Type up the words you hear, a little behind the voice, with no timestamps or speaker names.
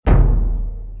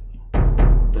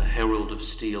Herald of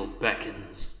Steel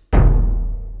beckons.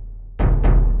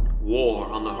 War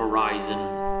on the horizon.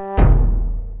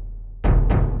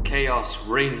 Chaos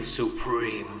reigns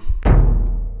supreme.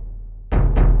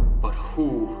 But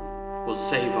who will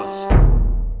save us?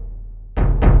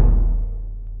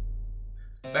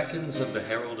 Beckons of the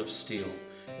Herald of Steel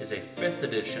is a 5th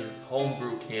edition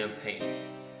homebrew campaign.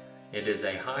 It is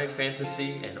a high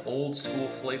fantasy and old school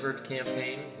flavored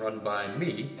campaign run by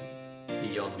me, the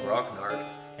young Grognard,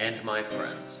 and my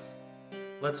friends.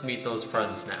 Let's meet those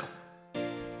friends now.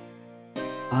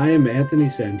 I am Anthony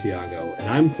Santiago, and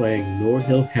I'm playing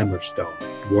Norhill Hammerstone,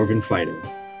 Dwarven Fighter.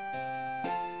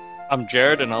 I'm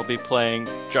Jared, and I'll be playing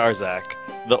Jarzak,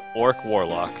 the Orc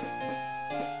Warlock.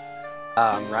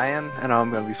 I'm Ryan, and I'm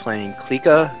going to be playing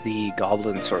Klika, the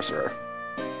Goblin Sorcerer.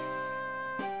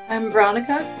 I'm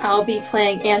Veronica. I'll be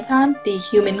playing Anton, the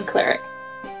Human Cleric.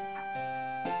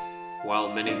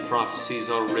 While many prophecies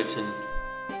are written,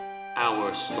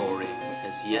 our story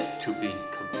has yet to be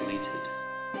completed.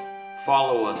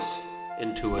 Follow us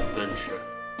into adventure.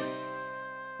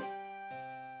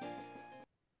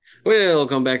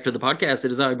 Welcome back to the podcast.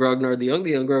 It is I, Grognard, the young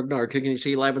Grognard, kicking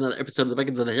you live another episode of the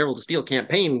Beckons of the Herald of Steel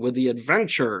campaign with the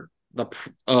adventure. It's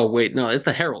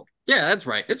the Herald. Yeah, that's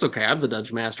right. It's okay. I'm the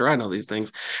Dutch Master. I know these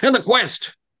things. And the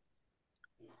quest.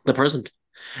 The present.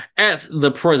 At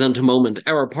the present moment,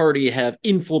 our party have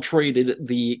infiltrated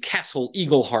the Castle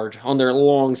Eagleheart on their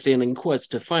long-standing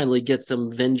quest to finally get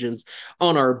some vengeance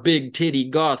on our big titty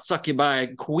goth succubi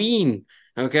queen.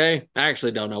 Okay? I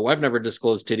actually don't know. I've never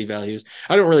disclosed titty values.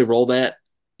 I don't really roll that.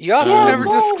 You also Yeah, never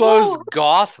whoa, disclosed whoa.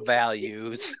 goth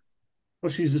values.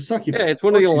 Well, she's a succubus. Yeah, it's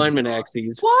one of the She's a alignment god.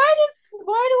 axes. Why do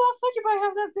all succubi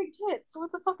have that big tits?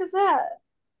 What the fuck is that?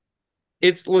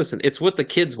 It's what the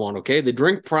kids want, okay? They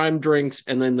drink prime drinks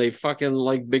and then they fucking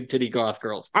like big titty goth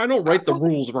girls. I don't write the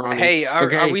rules, Ronnie. Hey, are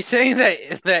Okay? we saying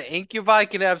that incubi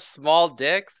can have small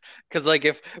dicks? Because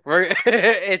if we're,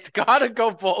 it's got to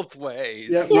go both ways.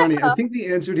 Yeah, Yeah. Ronnie, I think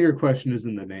the answer to your question is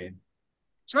in the name.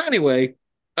 So anyway,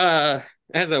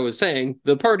 as I was saying,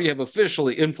 the party have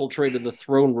officially infiltrated the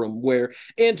throne room where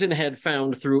Anton had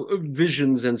found through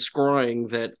visions and scrying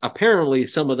that apparently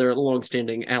some of their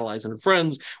long-standing allies and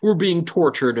friends were being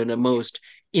tortured in a most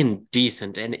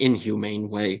indecent and inhumane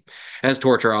way, as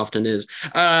torture often is.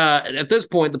 At this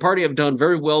point, the party have done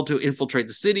very well to infiltrate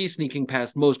the city, sneaking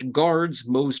past most guards,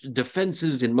 most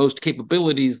defenses, and most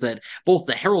capabilities that both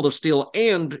the Herald of Steel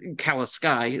and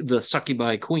Kaliskai, the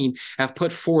succubi queen, have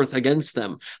put forth against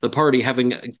them. The party,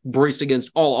 having braced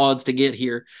against all odds to get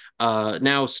here,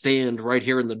 now stand right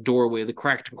here in the doorway, the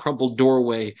cracked and crumpled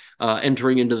doorway,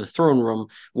 entering into the throne room,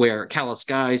 where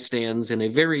Kaliskai stands in a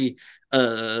very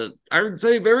I would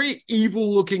say very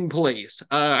evil looking place.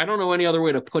 I don't know any other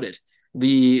way to put it.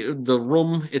 The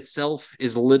room itself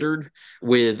is littered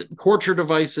with torture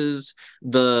devices.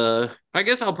 I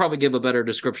guess I'll probably give a better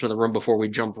description of the room before we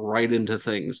jump right into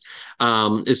things.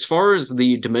 As far as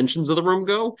the dimensions of the room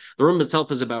go, the room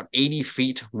itself is about 80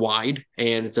 feet wide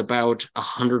and it's about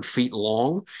 100 feet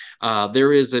long.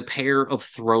 There is a pair of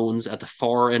thrones at the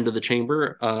far end of the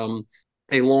chamber.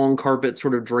 A long carpet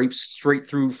sort of drapes straight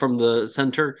through from the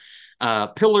center.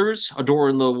 Pillars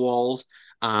adorn the walls,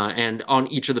 and on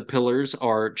each of the pillars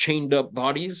are chained up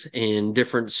bodies in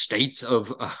different states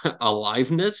of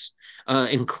aliveness,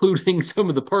 including some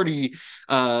of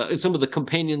some of the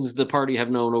companions the party have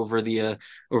known over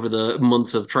the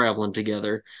months of traveling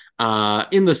together.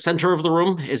 In the center of the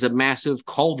room is a massive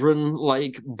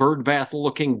cauldron-like bird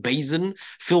bath-looking basin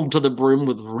filled to the brim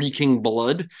with reeking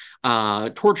blood.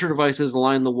 Torture devices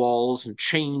line the walls, and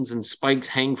chains and spikes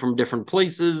hang from different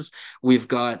places. We've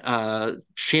got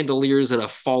chandeliers that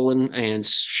have fallen and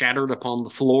shattered upon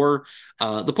the floor.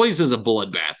 The place is a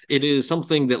bloodbath. It is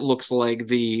something that looks like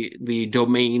the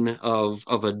domain of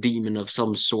a demon of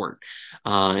some sort.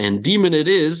 And demon it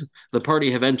is. The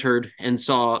party have entered and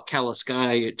saw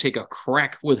Kaliskai take a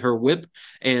crack with her whip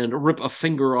and rip a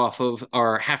finger off of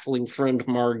our halfling friend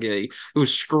Margay, who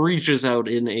screeches out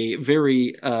in a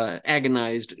very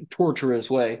agonized, torturous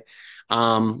way.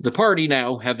 The party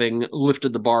now, having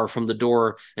lifted the bar from the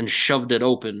door and shoved it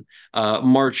open,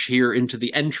 march here into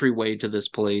the entryway to this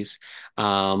place,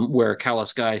 where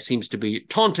Kaliskai seems to be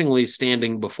tauntingly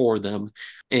standing before them.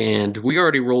 And we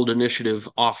already rolled initiative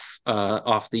off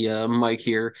the mic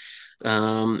here.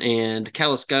 And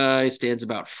Kaliskai stands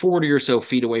about 40 or so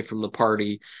feet away from the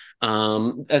party.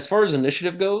 As far as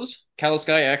initiative goes,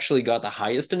 Kaliskai actually got the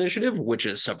highest initiative, which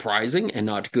is surprising and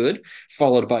not good,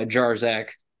 followed by Jarzak,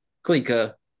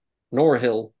 Klika,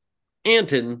 Norhill,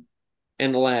 Anton,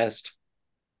 and last,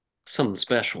 something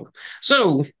special.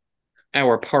 So,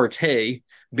 our partay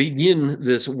begin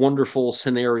this wonderful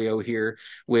scenario here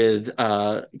with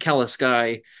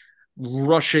Kaliskai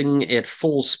rushing at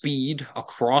full speed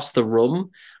across the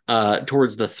room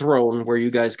towards the throne, where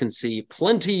you guys can see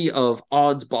plenty of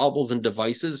odds, baubles, and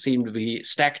devices seem to be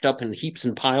stacked up in heaps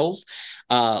and piles.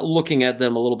 Looking at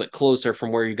them a little bit closer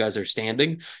from where you guys are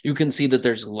standing, you can see that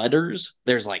there's letters,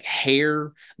 there's like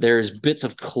hair, there's bits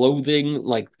of clothing,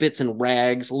 like bits and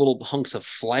rags, little hunks of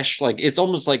flesh. Like it's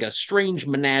almost like a strange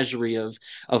menagerie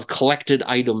of collected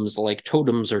items, like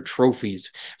totems or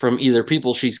trophies from either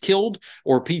people she's killed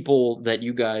or people that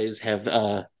you guys have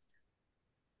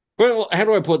well, how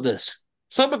do I put this?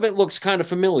 Some of it looks kind of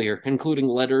familiar, including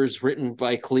letters written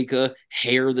by Klika,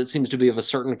 hair that seems to be of a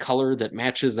certain color that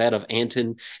matches that of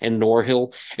Anton and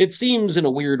Norhill. It seems in a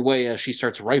weird way as she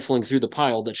starts rifling through the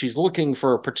pile that she's looking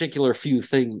for a particular few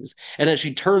things. And as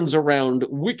she turns around,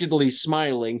 wickedly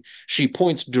smiling, she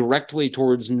points directly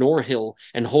towards Norhill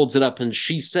and holds it up, and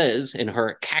she says, in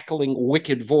her cackling,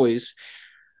 wicked voice,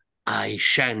 I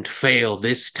shan't fail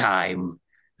this time.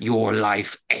 Your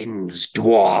life ends,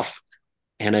 dwarf.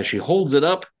 And as she holds it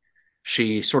up,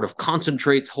 she sort of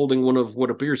concentrates, holding one of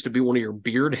what appears to be one of your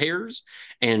beard hairs,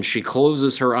 and she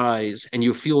closes her eyes, and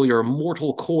you feel your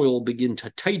mortal coil begin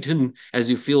to tighten as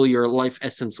you feel your life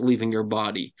essence leaving your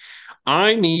body.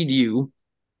 I need you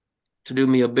to do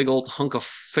me a big old hunk of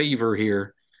favor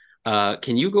here.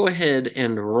 Can you go ahead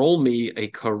and roll me a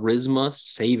charisma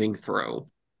saving throw?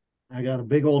 I got a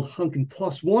big old hunkin'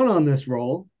 +1 on this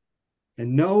roll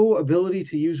and no ability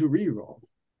to use a reroll.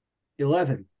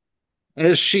 11.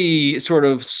 As she sort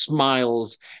of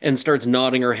smiles and starts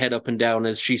nodding her head up and down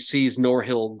as she sees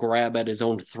Norhill grab at his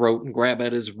own throat and grab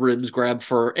at his ribs, grab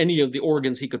for any of the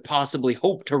organs he could possibly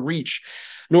hope to reach.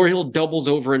 Norhill doubles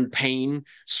over in pain,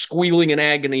 squealing in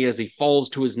agony as he falls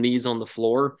to his knees on the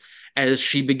floor. As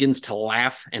she begins to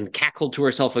laugh and cackle to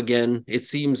herself again, it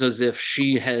seems as if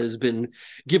she has been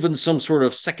given some sort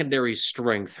of secondary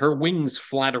strength. Her wings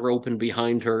flatter open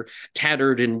behind her,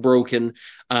 tattered and broken,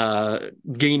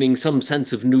 gaining some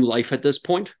sense of new life at this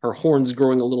point, her horns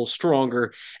growing a little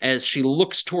stronger as she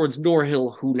looks towards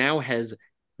Norhill, who now has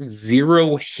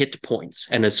 0 hit points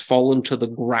and has fallen to the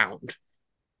ground.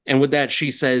 And with that,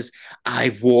 she says,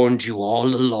 I've warned you all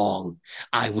along.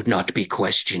 I would not be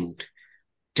questioned.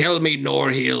 Tell me,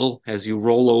 Norhill, as you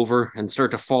roll over and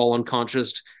start to fall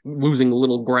unconscious, losing a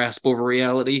little grasp over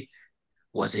reality,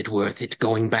 was it worth it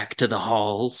going back to the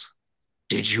halls?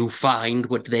 Did you find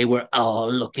what they were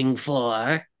all looking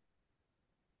for?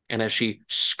 And as she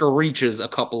screeches a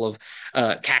couple of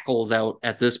cackles out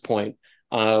at this point,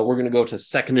 we're going to go to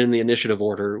second in the initiative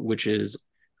order, which is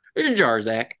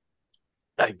Jarzak.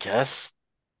 I guess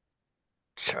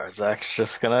Charzak's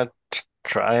just gonna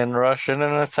try and rush in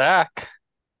and attack.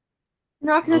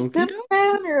 You're not gonna Okie sit, doke.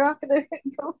 man. You're not gonna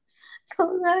go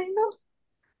that, you know.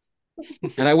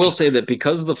 And I will say that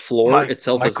because the floor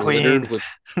itself My is littered queen.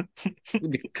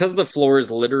 with because the floor is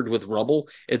littered with rubble,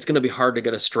 it's going to be hard to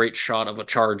get a straight shot of a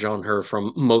charge on her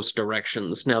from most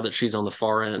directions now that she's on the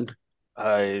far end.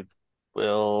 I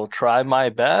will try my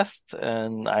best,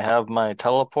 and I have my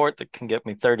teleport that can get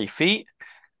me 30 feet.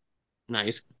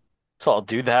 Nice. So I'll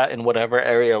do that in whatever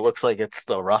area looks like it's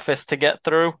the roughest to get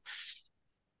through.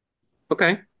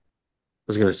 Okay. I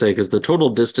was going to say, because the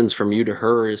total distance from you to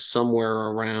her is somewhere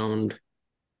around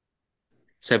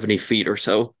 70 feet or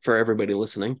so for everybody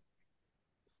listening.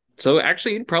 So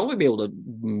actually, you'd probably be able to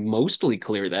mostly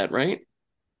clear that, right?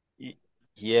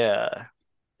 Yeah.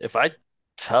 If I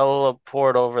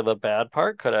teleport over the bad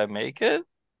part, could I make it?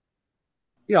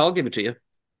 Yeah, I'll give it to you.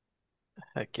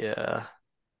 Heck yeah.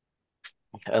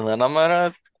 And then I'm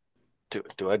gonna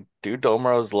do I do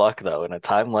Domro's luck though in a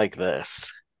time like this?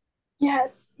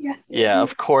 Yes, yes, Yeah, you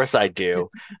of course I do.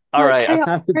 All like right, chaos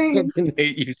I would reigns. fucking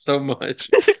hate you so much.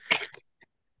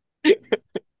 I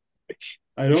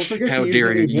don't forget to How use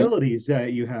dare any you? abilities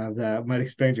that you have that might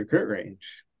expand your crit range.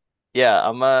 yeah,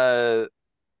 I'm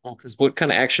Well, because what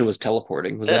kind of action was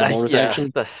teleporting? Was that a bonus yeah,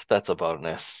 action? that's a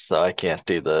bonus. So I can't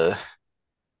do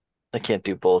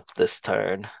both this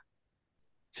turn.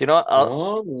 So you know what?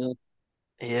 Oh, well.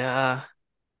 Yeah,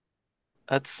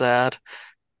 that's sad,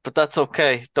 but that's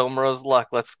okay. Domro's luck.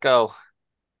 Let's go.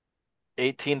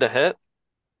 18 to hit.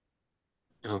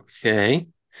 Okay.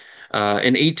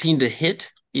 An 18 to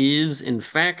hit is, in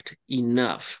fact,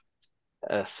 enough.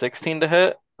 16 to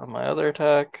hit on my other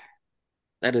attack.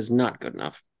 That is not good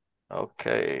enough.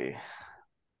 Okay.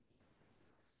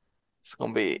 It's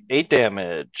gonna be 8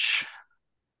 damage.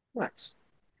 Nice.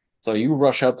 So you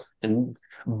rush up and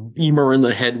beam her in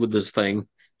the head with this thing.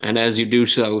 And as you do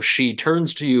so, she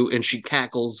turns to you and she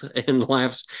cackles and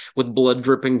laughs with blood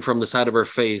dripping from the side of her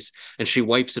face. And she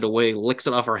wipes it away, licks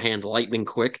it off her hand lightning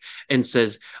quick, and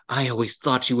says, I always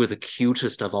thought you were the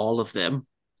cutest of all of them.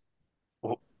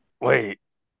 Wait,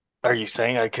 are you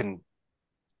saying I can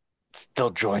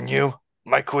still join you,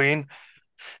 my queen?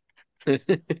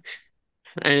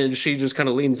 And she just kind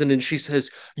of leans in and she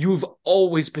says, You've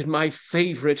always been my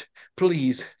favorite.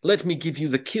 Please, let me give you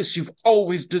the kiss you've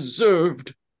always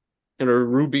deserved. And her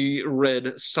ruby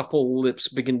red, supple lips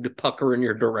begin to pucker in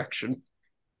your direction.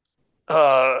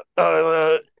 Uh,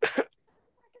 uh,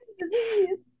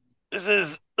 Disease.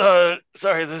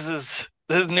 sorry, this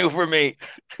is new for me.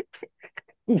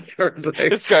 Charzak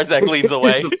Jarzak leans is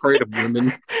away. afraid of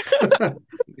women.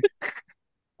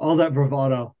 All that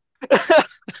bravado.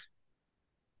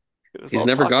 It was He's all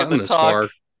never talking gotten the this talk. far.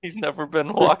 He's never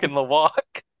been walking the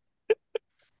walk.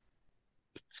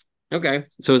 Okay,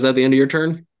 so is that the end of your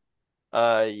turn?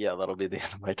 Yeah, that'll be the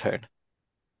end of my turn.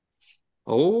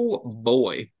 Oh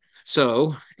boy.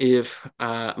 So if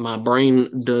my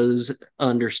brain does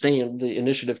understand the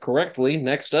initiative correctly,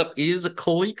 next up is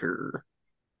Kleeker.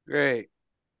 Great.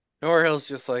 Norhill's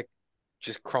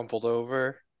just crumpled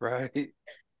over, right?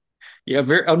 Yeah,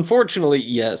 very unfortunately,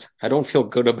 yes. I don't feel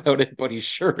good about it, but he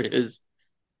sure is.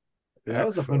 That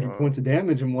was 100 points of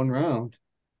damage in one round.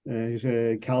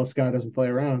 Cal Scott doesn't play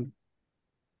around.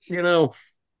 You know,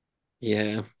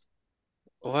 yeah.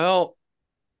 Well,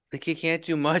 like he can't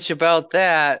do much about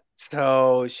that,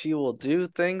 so she will do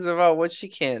things about what she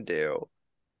can do.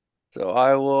 So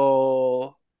I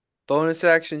will bonus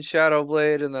action Shadow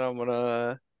Blade, and then I'm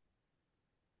gonna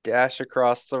dash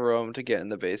across the room to get in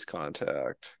the base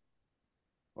contact,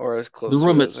 or as The close to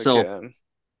room it as I itself can.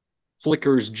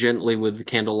 flickers gently with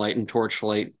candlelight and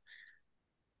torchlight.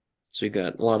 So you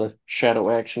got a lot of shadow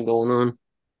action going on.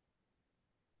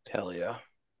 Hell yeah.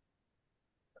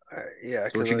 Yeah,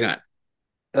 So what because you got?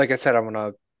 like I said, I'm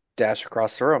gonna dash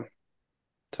across the room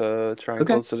to try and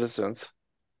Okay. close the distance.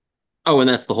 Oh, and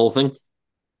that's the whole thing?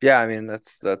 Yeah, I mean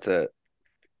that's it.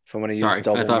 If I'm gonna use Sorry, I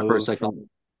double thought for a move, second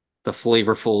the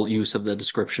flavorful use of the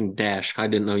description dash. I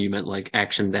didn't know you meant like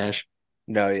action dash.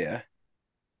 no, yeah.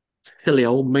 Silly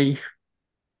old me.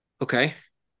 Okay.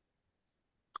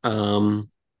 Um,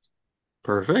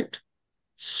 perfect.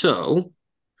 So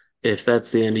if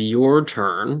that's the end of your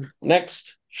turn,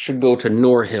 next should go to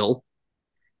Norhill.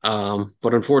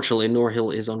 But unfortunately,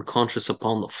 Norhill is unconscious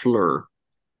upon the floor.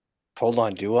 Hold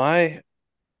on, do I?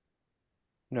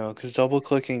 No, because double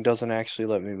clicking doesn't actually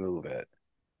let me move it.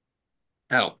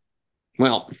 Oh,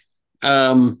 well.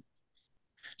 Um,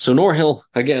 so Norhill,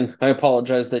 again, I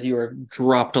apologize that you are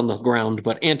dropped on the ground,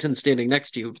 but Anton standing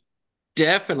next to you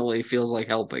definitely feels like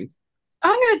helping.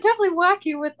 I'm gonna definitely whack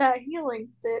you with that healing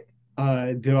stick.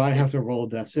 Do I have to roll a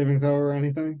death saving throw or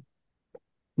anything?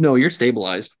 No, you're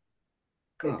stabilized.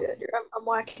 Good, Oh, good. I'm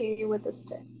whacking you with the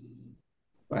stick.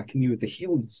 whacking you with the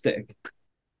healing stick.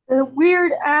 The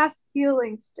weird ass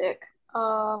healing stick.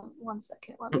 1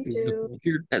 second. Let me do.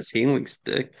 Weird ass healing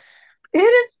stick. It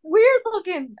is weird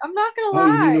looking. I'm not gonna Oh,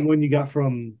 you mean the lie. one you got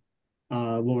from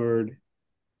Lord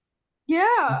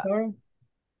Yeah, Thar?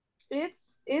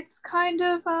 it's kind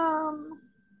of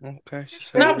Okay, she's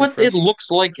It's it's got a very not what it refresh. looks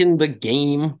like in the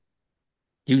game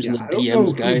using Yeah, the I don't know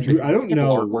DM's who guide. drew. I It's don't simple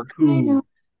know artwork. I who know.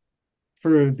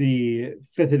 for the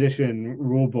fifth edition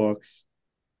rule books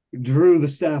drew the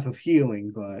staff of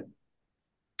healing, but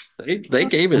They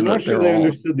gave I'm it not sure their they all.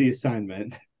 understood the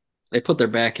assignment. They put their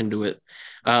back into it.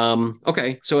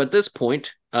 Okay, so at this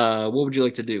point, what would you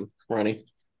like to do, Ronnie?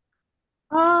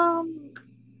 Um,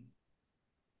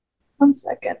 1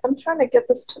 second. I'm trying to get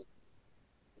this to.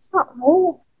 It's not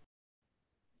roll.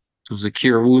 Was it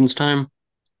cure wounds time?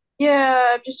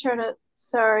 Yeah, I'm just trying to.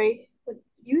 Sorry, but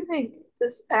using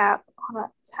this app on a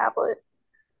tablet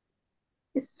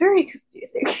is very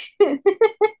confusing.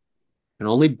 Can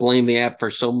only blame the app for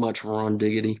so much, Ron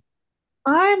Diggity.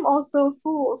 I'm also a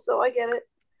fool, so I get it.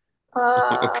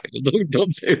 Okay,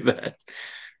 don't say that.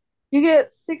 You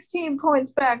get 16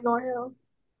 points back, Norhill.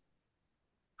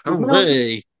 Else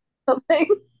Hooray. something.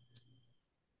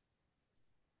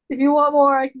 If you want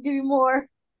more, I can give you more.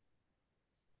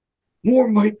 More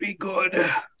might be good.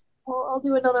 I'll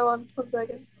do another one. 1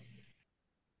 second.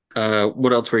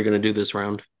 What else were you going to do this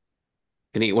round?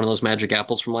 Gonna eat one of those magic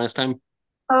apples from last time?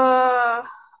 Uh,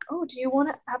 oh, do you want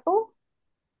an apple?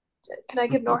 Can I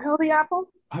give Norhill the apple?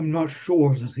 I'm not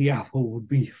sure that the apple would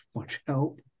be much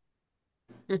help.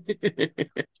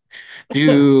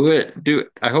 Do it. Do it.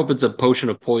 I hope it's a potion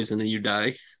of poison and you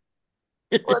die.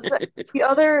 What's that? The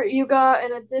other, you got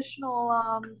an additional,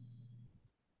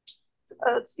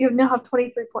 you now have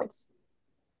 23 points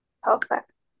health back.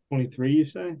 23, you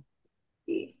say?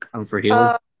 For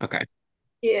healing? Uh, Okay.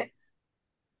 yeah.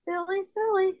 Silly,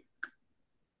 silly.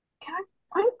 Can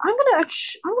I'm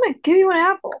gonna give you an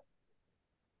apple.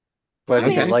 How Whether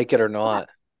many you Okay. like it or apples? not.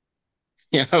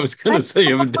 Yeah, I was I gonna say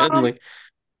have, evidently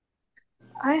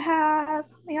I have,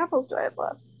 how many apples do I have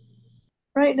left?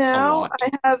 Right a now, lot.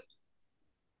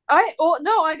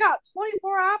 I got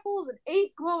 24 apples and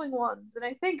 8 glowing ones, and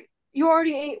I think you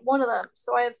already ate one of them,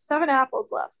 so I have 7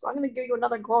 apples left, so I'm gonna give you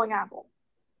another glowing apple.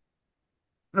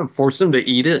 I'm gonna force him to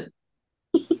eat it.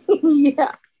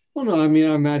 Yeah. Well, no, I mean, I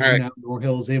All imagine right. now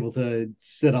Norhill is able to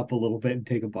sit up a little bit and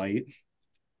take a bite.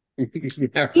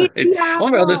 Yeah, Eat right. the I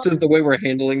love how apple. this is the way we're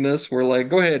handling this. We're like,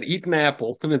 go ahead, eat an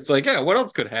apple. And it's like, yeah, what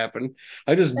else could happen?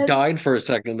 I just And died for a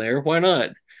second there. Why not?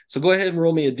 So go ahead and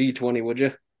roll me a d20, would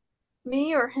you?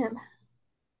 me or him?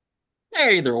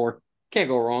 Either or. Can't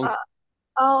go wrong.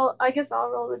 Uh, I guess I'll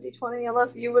roll the d20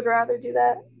 unless you would rather do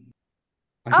that.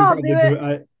 I can I'll do probably do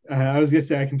it. it. I was gonna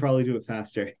say I can probably do it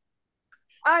faster.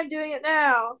 I'm doing it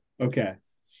now. Okay.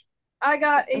 I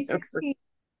got a 16.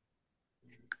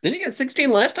 Did you get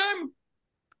 16 last time?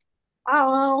 I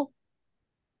don't know,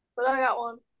 but I got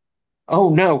one. Oh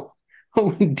no.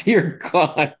 Oh dear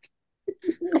God.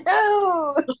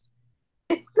 No,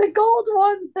 it's a gold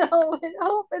one though, and I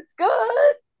hope it's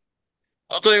good.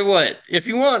 I'll tell you what, if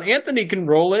you want, Anthony can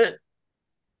roll it.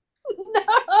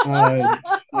 Uh, No.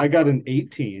 I got an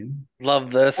 18.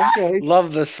 Love this. Okay.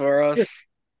 Love this for us.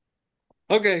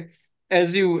 Okay.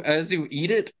 As you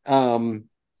eat it,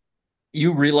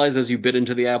 you realize as you bit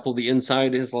into the apple, the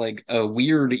inside is like a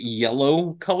weird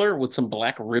yellow color with some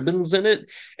black ribbons in it.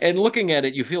 And looking at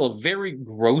it, you feel a very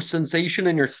gross sensation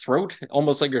in your throat,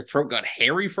 almost like your throat got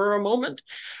hairy for a moment.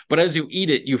 But as you eat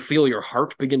it, you feel your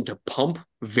heart begin to pump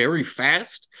very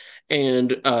fast.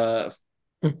 And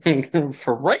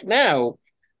for right now,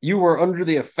 you are under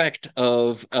the effect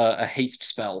of a haste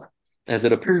spell. As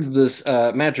it appears, this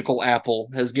magical apple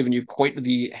has given you quite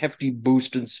the hefty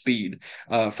boost in speed.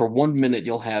 For 1 minute,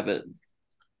 you'll have it.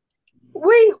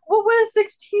 Wait, what would a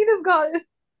 16 have gotten?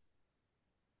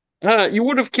 You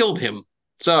would have killed him.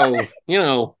 So,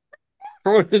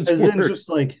 for what it's As in worth, just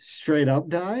like straight up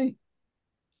die?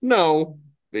 no.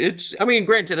 I mean,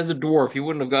 granted, as a dwarf, you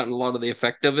wouldn't have gotten a lot of the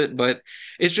effect of it, but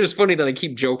it's just funny that I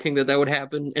keep joking that that would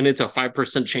happen, and it's a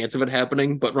 5% chance of it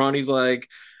happening. But Ronnie's like,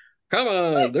 come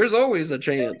on, there's always a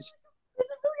chance. Is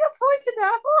it really a poison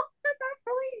apple? At that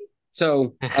point?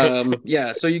 So,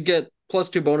 yeah, so you get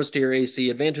 +2 bonus to your AC,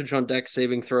 advantage on dex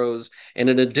saving throws, and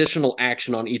an additional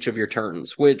action on each of your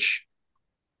turns, which,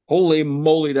 holy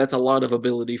moly, that's a lot of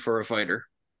ability for a fighter.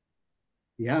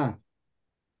 Yeah.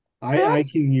 I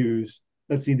That's can use,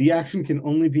 let's see, the action can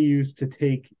only be used to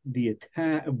take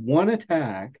one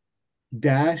attack,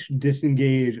 dash,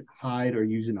 disengage, hide, or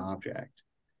use an object.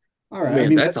 All Oh right. I man,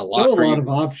 mean, that's that's a lot still a for lot you. of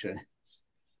options.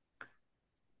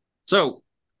 So,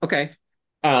 okay.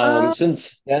 uh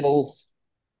Since that'll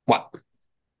what?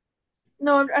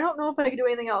 no, I don't know if I could do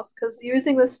anything else because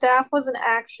using the staff was an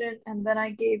action, and then I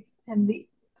gave him the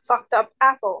fucked up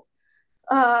apple.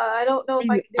 I don't know I if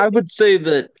I mean, could do anything.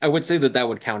 I would say that that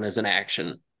would count as an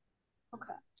action,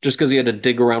 Okay. just because he had to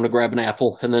dig around to grab an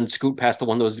apple and then scoot past the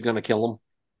one that was going to kill him.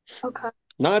 Okay.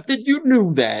 Not that you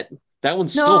knew that. That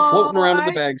one's No, still floating around in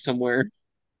the bag somewhere.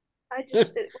 I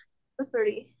just it was the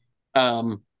 30.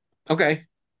 Um, okay.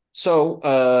 So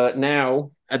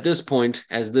now at this point,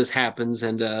 as this happens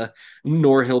and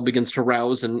Norhill begins to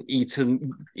rouse and eats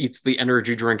the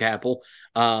energy drink apple,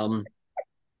 um,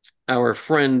 our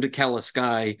friend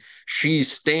Calisky, she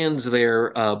stands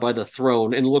there by the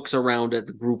throne and looks around at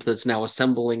the group that's now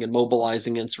assembling and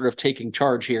mobilizing and sort of taking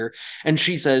charge here. And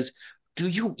she says, do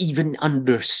you even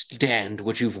understand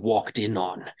what you've walked in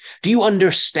on? Do you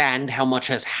understand how much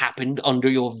has happened under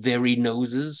your very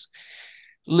noses?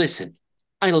 Listen,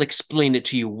 I'll explain it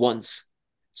to you once,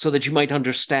 so that you might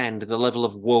understand the level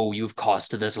of woe you've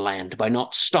caused to this land by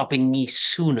not stopping me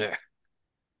sooner.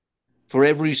 For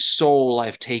every soul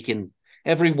I've taken,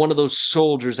 every one of those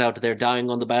soldiers out there dying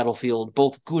on the battlefield,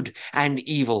 both good and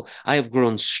evil, I have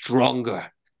grown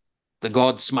stronger. The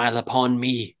gods smile upon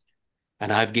me,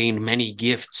 and I've gained many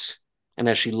gifts. And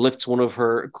as she lifts one of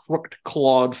her crooked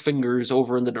clawed fingers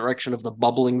over in the direction of the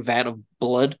bubbling vat of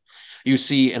blood, you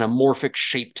see an amorphic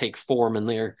shape take form in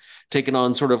there, taking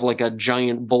on sort of like a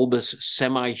giant bulbous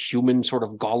semi-human sort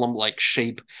of golem-like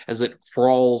shape as it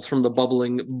crawls from the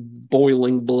bubbling,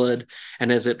 boiling blood,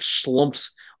 and as it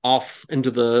slumps off into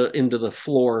the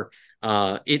floor,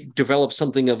 it develops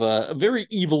something of a very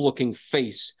evil-looking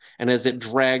face. And as it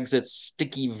drags its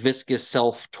sticky, viscous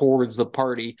self towards the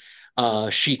party,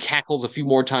 she cackles a few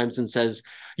more times and says,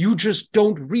 you just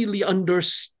don't really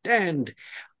understand.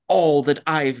 all that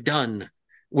I've done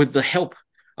with the help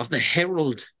of the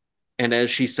Herald. And as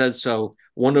she says so,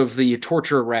 one of the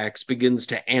torture racks begins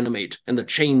to animate, and the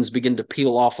chains begin to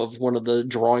peel off of one of the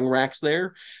drawing racks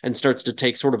there and starts to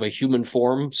take sort of a human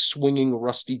form, swinging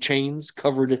rusty chains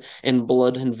covered in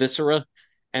blood and viscera.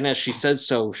 And as she says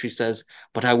so, she says,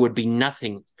 "But I would be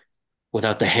nothing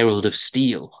without the Herald of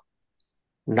Steel.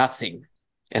 Nothing."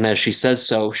 And as she says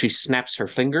so, she snaps her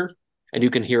finger, and you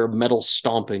can hear metal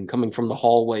stomping coming from the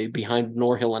hallway behind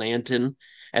Norhill and Anton,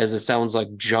 as it sounds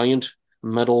like giant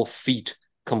metal feet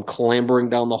come clambering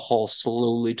down the hall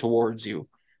slowly towards you.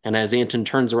 And as Anton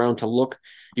turns around to look,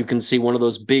 you can see one of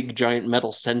those big giant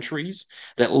metal sentries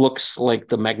that looks like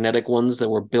the magnetic ones that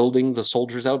were building the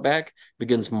soldiers out back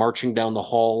begins marching down the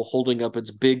hall, holding up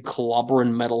its big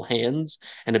clobbering metal hands,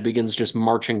 and it begins just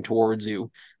marching towards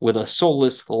you with a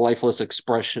soulless, lifeless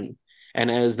expression. And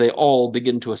as they all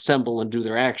begin to assemble and do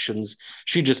their actions,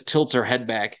 she just tilts her head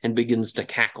back and begins to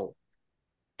cackle.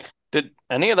 Did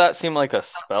any of that seem like a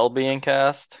spell being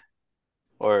cast?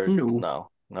 Or No.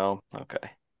 no? No?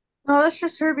 Okay. No, that's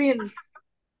just her being.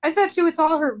 I thought it's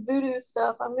all her voodoo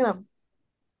stuff. I'm gonna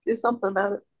do something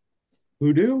about it.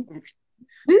 Voodoo?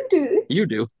 Voodoo. You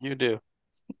do. You do.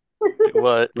 Do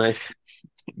what? Nice.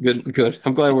 Good, good.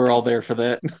 I'm glad we're all there for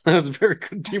that. That was very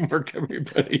good teamwork,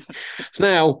 everybody. So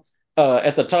now,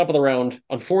 at the top of the round,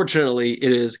 unfortunately,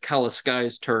 it is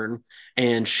Kaliskai's turn,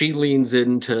 and she leans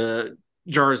into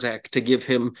Jarzak to give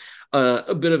him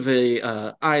a bit of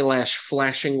a eyelash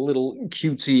flashing little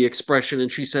cutesy expression,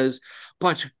 and she says,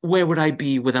 "But where would I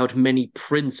be without many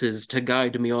princes to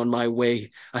guide me on my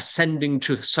way, ascending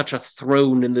to such a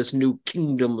throne in this new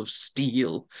kingdom of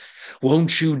steel?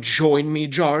 Won't you join me,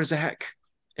 Jarzak?"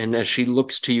 And as she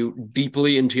looks to you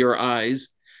deeply into your eyes,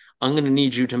 I'm going to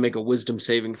need you to make a wisdom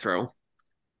saving throw.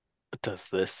 Does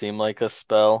this seem like a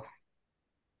spell?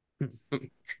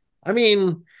 I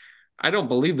mean, I don't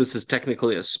believe this is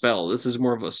technically a spell. This is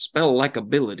more of a spell-like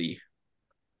ability.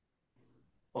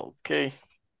 Okay.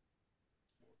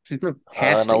 She's not Uh,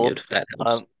 casting no, it, if that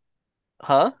helps. um,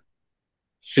 huh?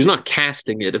 She's not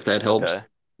casting it, if that helps. Okay.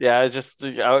 Yeah,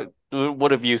 I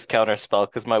would have used counter spell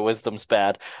because my wisdom's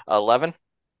bad. 11?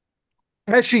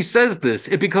 As she says this,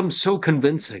 it becomes so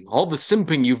convincing. All the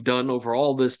simping you've done over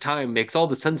all this time makes all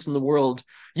the sense in the world.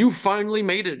 You finally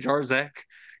made it, Jarzak.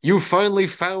 You finally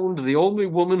found the only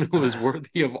woman who is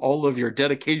worthy of all of your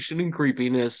dedication and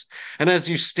creepiness. And as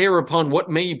you stare upon what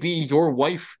may be your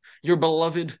wife, your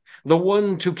beloved, the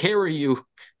one to carry you,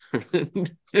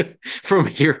 from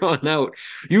here on out,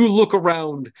 you look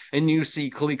around and you see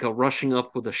Kalika rushing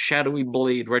up with a shadowy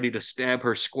blade ready to stab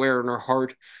her square in her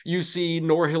heart. You see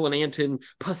Norhill and Anton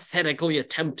pathetically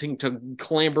attempting to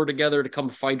clamber together to come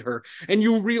fight her. And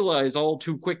you realize all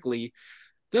too quickly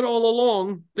that all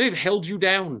along they've held you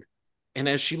down. And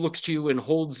as she looks to you and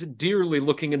holds dearly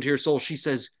looking into your soul, she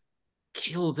says,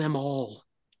 "Kill them all.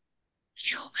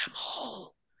 Kill them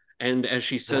all." And as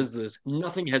she Then, says this,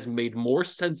 nothing has made more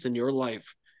sense in your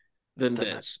life than then,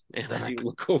 I, this. And then as I, you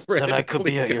look over then at I could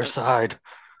be at your Kalika, side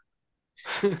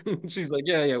she's like,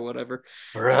 "Yeah, yeah, whatever."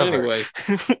 forever. Anyway,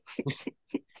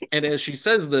 and as she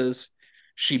says this,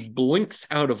 she blinks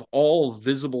out of all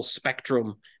visible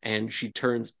spectrum and she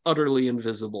turns utterly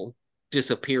invisible,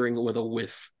 disappearing with a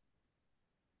whiff.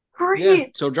 Yeah,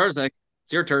 Great. so Jarzak,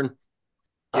 it's your turn.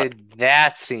 Uh, Did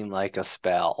that seem like a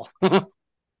spell?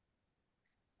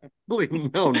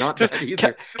 No, not just that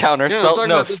either. counter Yeah, I was spell. talking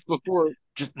No, about this before.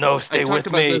 just no. I Stay talked with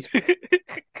about me. this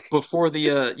before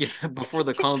the before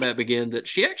the combat began that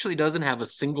she actually doesn't have a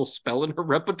single spell in her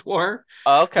repertoire,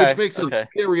 which Okay, makes it okay.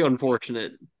 very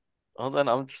unfortunate. Well, then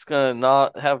I'm just gonna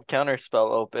not have counter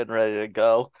spell open, ready to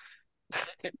go.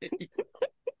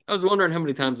 I was wondering how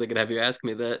many times I could have you ask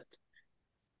me that.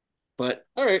 But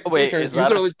all right, it's your Wait, turn. is You that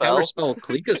could a always spell? counterspell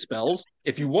Klika spells.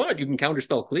 If you want, you can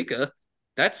counterspell Klika.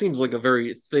 That seems like a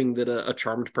very thing that a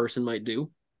charmed person might do.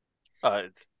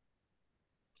 It's,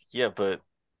 yeah, but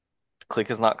Click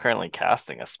is not currently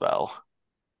casting a spell.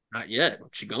 Not yet.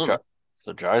 She gonna. Jar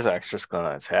so Jarzak's just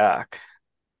gonna attack.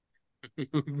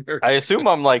 Very I assume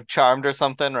I'm like charmed or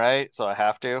something, right? So I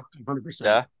have to. 100%.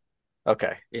 Yeah.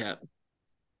 Okay. Yeah.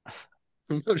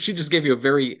 She just gave you a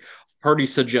very hearty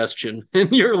suggestion.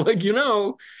 And you're like,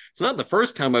 it's not the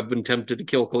first time I've been tempted to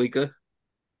kill Kalika.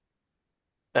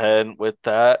 And with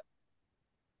that,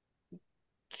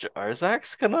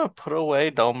 Jarzak's gonna put away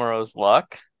Domoro's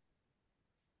luck.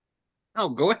 Oh,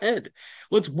 go ahead.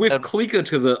 Let's whiff And Kalika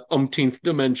to the umpteenth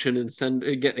dimension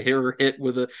and get her hit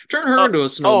with a turn her uh, into a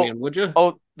oh, snowman, would you?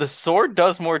 oh, the sword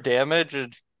does more damage,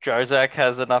 and Jarzak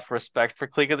has enough respect for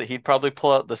Klika that he'd probably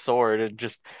pull out the sword and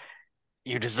just,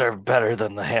 you deserve better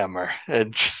than the hammer,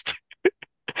 and just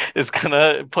is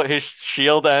gonna put his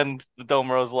shield and the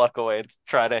Domero's luck away and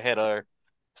try to hit her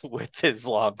with his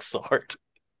long sword.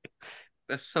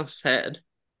 That's so sad.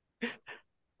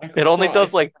 I It could only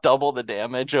does cry. like double the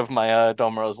damage of my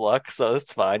Domero's luck, so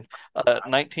it's fine.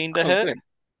 19 to hit. Okay.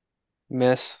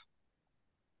 Miss.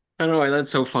 I don't know why that's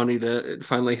so funny to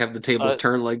finally have the tables Uh,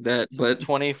 turn like that, but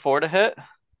 24 to hit.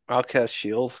 I'll cast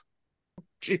shield.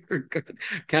 dear God.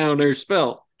 Counter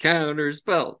spell. Counter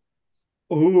spell.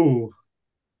 Ooh,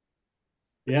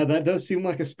 yeah, that does seem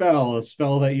like a spell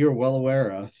that you're well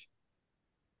aware of.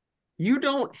 You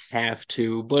don't have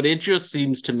to, but it just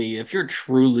seems to me if you're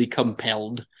truly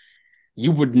compelled,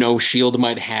 you would know shield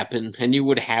might happen and you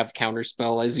would have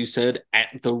counterspell, as you said, at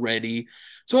the ready.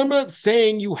 So I'm not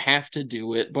saying you have to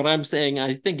do it, but I'm saying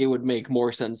I think it would make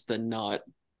more sense than not.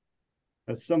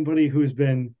 As somebody who's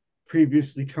been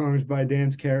previously charmed by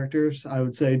Dan's characters, I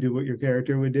would say do what your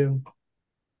character would do.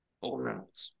 All right.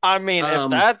 I mean, if Um,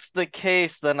 that's the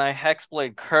case, then I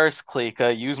Hexblade Curse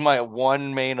Klika, use my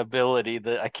one main ability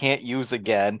that I can't use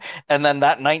again, and then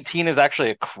that 19 is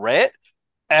actually a crit,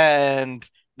 and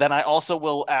then I also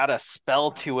will add a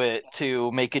spell to it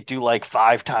to make it do like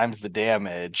 5 times the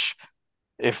damage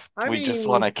if I we just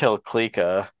want mean, to kill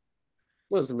Klika.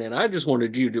 listen, man, I just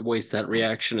wanted you to waste that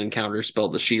reaction and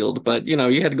counterspell the shield, but you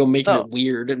had to go making No, it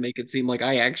weird and make it seem like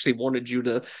I actually wanted you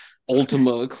to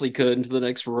Ultima Klika into the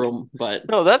next room, but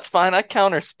no, that's fine. I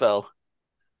counterspell.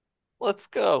 Let's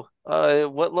go.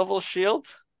 What level shield?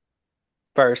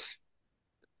 First.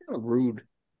 rude.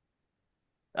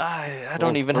 I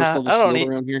don't Oh, even first have level shield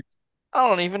around here. I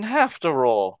don't even have to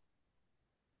roll.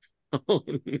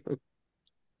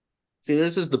 See,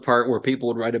 this is the part where people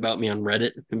would write about me on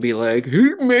Reddit and be like,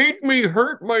 "He made me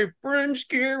hurt my friend's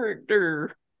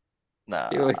character."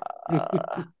 You're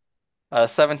Nah. like,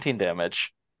 17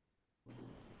 damage.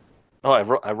 Oh,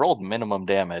 I rolled minimum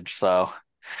damage, so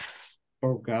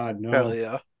Oh God, Hell no.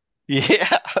 yeah.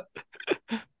 yeah.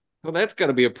 well, that's got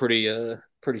to be a pretty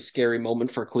scary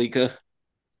moment for Klika.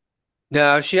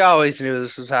 No, she always knew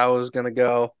this was how it was gonna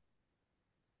go.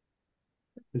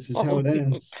 This is how Oh, it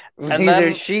ends. And Either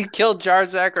then she killed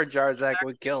Jarzak or Jarzak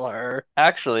would kill her.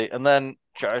 and then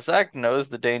Jarzak knows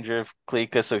the danger of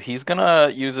Klika, so he's gonna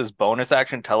use his bonus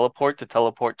action teleport to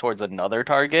teleport towards another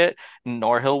target.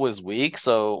 Norhill was weak,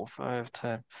 so 5,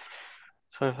 10,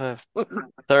 25,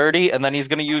 30, and then he's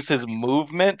gonna use his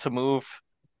movement to move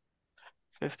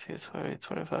 15, 20,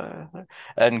 25,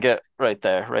 and get right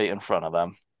there, right in front of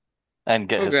them, and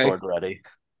get his okay. sword ready.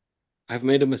 I've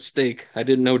made a mistake. I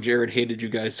didn't know Jared hated you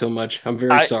guys so much. I'm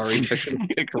very I sorry. I should have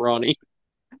picked Ronnie.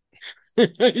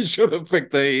 I should have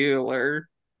picked the healer.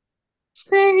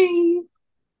 Sorry.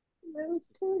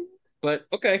 But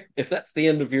okay, if that's the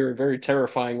end of your very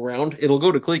terrifying round, it'll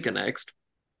go to Klika next.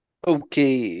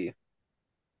 Okay.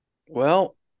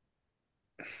 Well,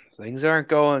 things aren't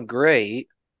going great.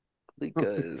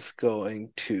 Lika is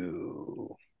going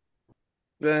to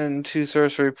spend 2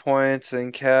 sorcery points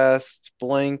and cast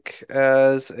Blink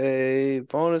as a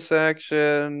bonus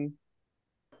action.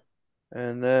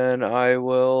 And then I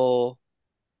will.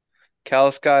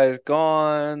 Calisky is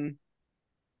gone.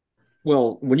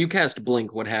 Well, when you cast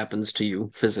Blink, what happens to you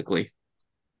physically?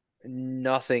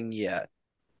 Nothing yet.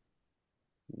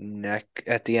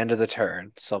 At the end of the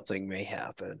turn, something may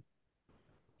happen,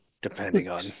 depending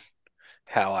on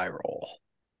how I roll.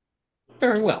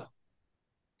 Very well.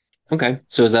 Okay,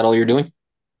 so is that all you're doing?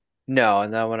 No,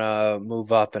 and then I'm gonna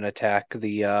move up and attack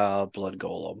the blood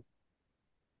golem.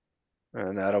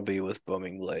 And that'll be with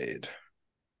Booming Blade.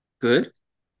 Good.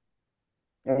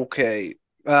 Okay.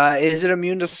 Is it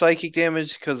immune to psychic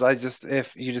damage? Because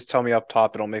if you just tell me up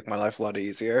top, it'll make my life a lot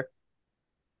easier.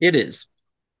 It is.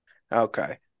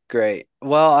 Okay, great.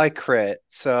 Well, I crit,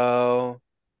 so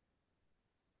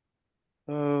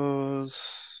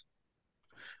those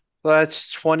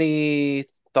that's 20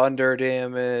 thunder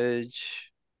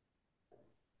damage,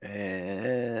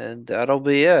 and that'll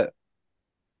be it.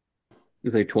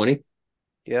 You say 20?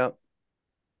 Yep.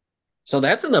 So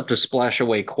that's enough to splash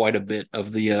away quite a bit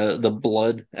of the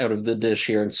blood out of the dish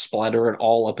here and splatter it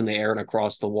all up in the air and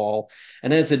across the wall.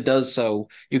 And as it does so,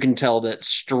 you can tell that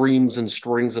streams and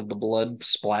strings of the blood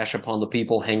splash upon the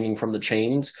people hanging from the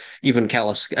chains. Even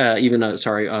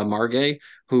Margay,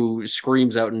 who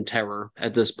screams out in terror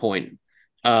at this point.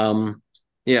 Um,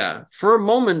 yeah, for a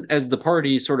moment, as the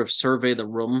party sort of survey the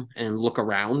room and look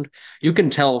around, you can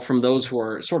tell from those who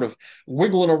are sort of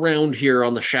wiggling around here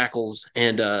on the shackles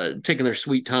and taking their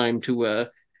sweet time to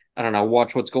I don't know,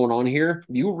 watch what's going on here.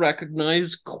 You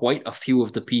recognize quite a few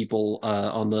of the people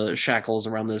on the shackles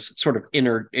around this sort of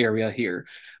inner area here.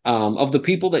 Of the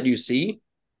people that you see,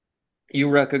 You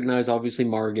recognize obviously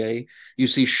Margay. You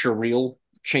see Shireel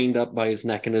chained up by his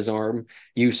neck and his arm.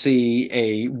 You see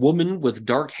a woman with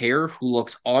dark hair who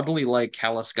looks oddly like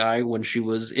Calisky when she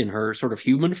was in her sort of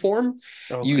human form.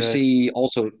 Oh, You good. see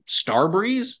also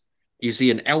Starbreeze. You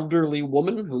see an elderly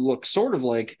woman who looks sort of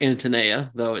like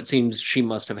Antonia, though it seems she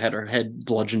must have had her head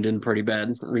bludgeoned in pretty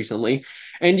bad recently.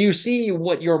 And you see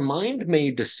what your mind may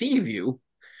deceive you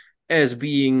as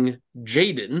being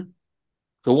Jaden,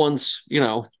 the once,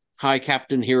 high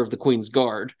captain here of the Queen's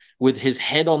Guard, with his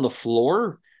head on the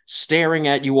floor, staring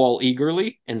at you all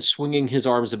eagerly and swinging his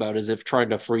arms about as if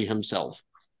trying to free himself.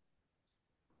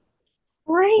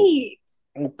 Great.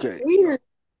 Okay. Weird.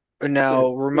 Now,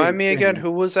 Wait remind a me again, second.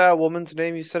 who was that woman's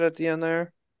name you said at the end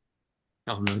there?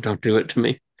 Oh no, don't do it to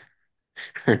me.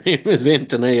 Her name is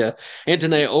Antonia.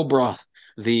 Antonia Obroth,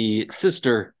 the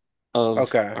sister of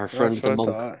Okay, our friend that's the what I monk.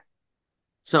 thought.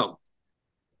 So,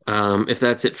 if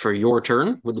that's it for your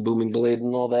turn with the booming blade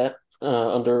and all that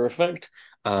under effect,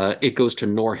 it goes to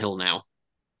Norhill now.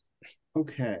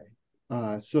 Okay.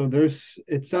 So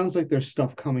it sounds like there's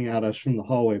stuff coming at us from the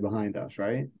hallway behind us,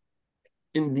 right?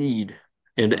 Indeed.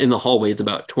 And Uh, in the hallway, it's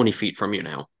about 20 feet from you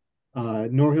now.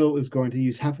 Norhill is going to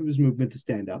use half of his movement to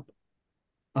stand up,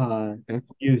 Okay.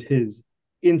 use his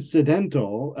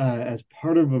incidental as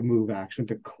part of a move action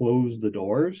to close the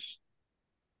doors.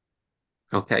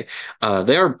 Okay.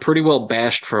 They are pretty well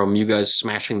bashed from you guys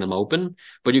smashing them open,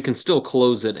 but you can still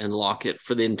close it and lock it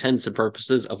for the intents and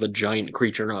purposes of a giant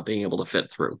creature not being able to fit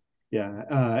through. Yeah.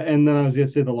 And then I was going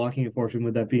to say the locking it portion,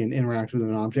 would that be an interact with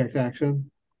an object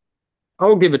action?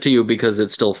 I'll give it to you because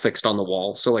it's still fixed on the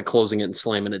wall. So, like, closing it and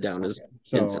slamming it down is Okay.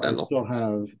 So I incidental. still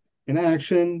have an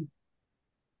action,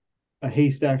 a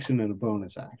haste action, and a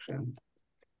bonus action.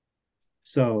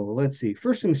 So let's see.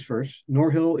 First things first,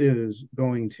 Norhill is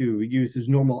going to use his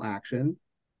normal action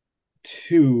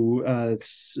to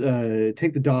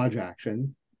take the dodge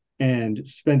action and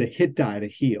spend a hit die to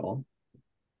heal.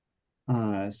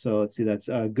 So let's see, that's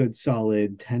a good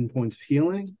solid 10 points of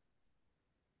healing.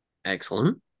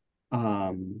 Excellent.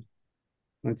 Um,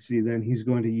 let's see, then he's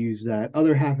going to use that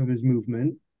other half of his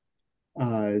movement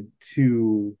uh,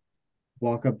 to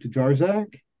walk up to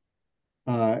Jarzak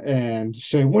and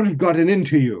say, "What has gotten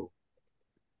into you?"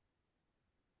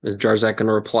 Is Jarzak going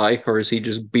to reply, or is he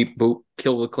just beep boop,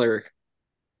 kill the cleric?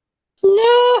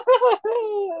 No.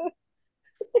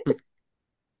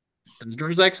 Does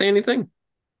Jarzak say anything?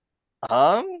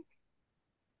 Um,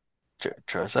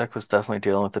 Jarzak was definitely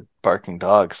dealing with the barking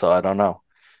dog, so I don't know.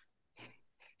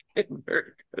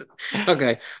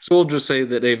 Okay, so we'll just say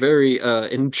that a very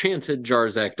enchanted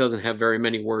Jarzak doesn't have very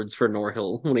many words for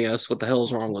Norhill when he asks what the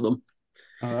hell's wrong with him.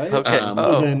 All right. Okay. So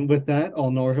Oh, then with that,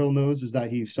 all Norhill knows is that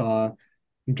he saw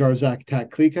Jarzak attack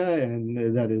Klika,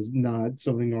 and that is not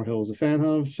something Norhill is a fan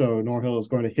of. So Norhill is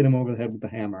going to hit him over the head with the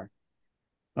hammer.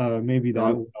 Maybe that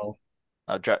Non will.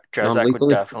 Jarzak would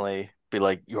non-lethally. definitely be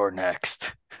like, "You're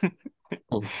next."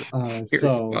 Oh, dear God.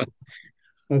 So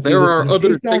let's see, There this is are a other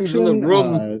haste things in the action.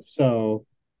 room. So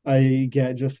I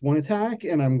get just one attack,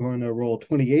 and I'm going to roll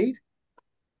 28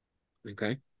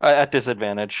 Okay. At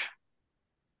disadvantage.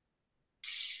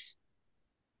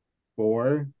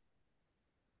 for.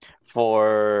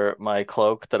 For my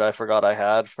cloak that I forgot I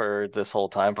had for this whole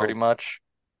time, pretty Oh, much.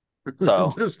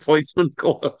 So, displacement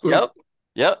cloud. yep,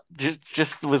 yep.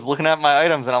 Just was looking at my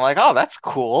items and I'm like, oh, that's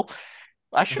cool.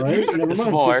 I All should right, use never this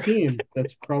mind. more. 15.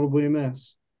 That's probably a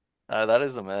miss. That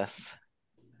is a miss.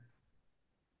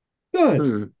 Good,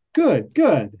 Hmm.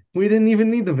 good. We didn't even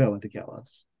need the villain to kill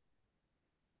us.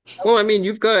 Well, I mean,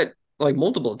 you've got like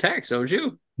multiple attacks, don't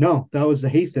you? No, that was the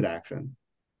hasted action.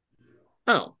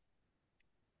 Oh,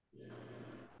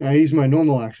 I used my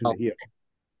normal action oh, to heal.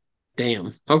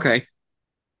 damn. Okay,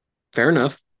 fair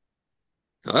enough.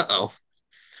 Uh-oh.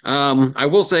 I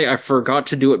will say I forgot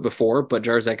to do it before, but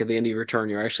Jarzak, at the end of your turn,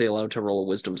 you're actually allowed to roll a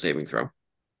wisdom saving throw.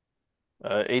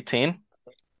 18.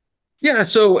 Yeah,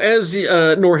 so as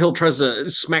Norhill tries to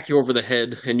smack you over the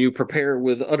head, and you prepare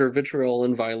with utter vitriol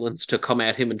and violence to come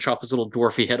at him and chop his little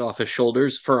dwarfy head off his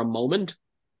shoulders, for a moment,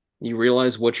 you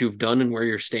realize what you've done and where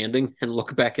you're standing, and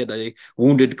look back at a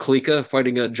wounded Klika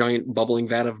fighting a giant bubbling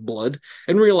vat of blood,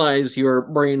 and realize your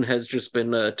brain has just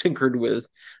been tinkered with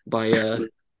by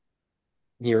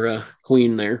your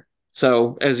queen there.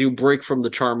 So as you break from the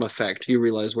charm effect, you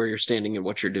realize where you're standing and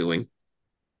what you're doing.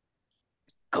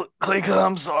 Klika,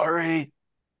 I'm sorry.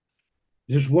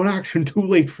 There's one action too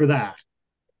late for that.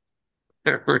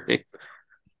 Right.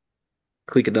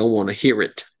 Klika don't want to hear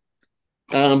it.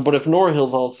 But if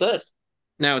Norhill's all set,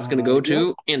 now it's going to go Yep.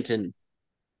 to Anton.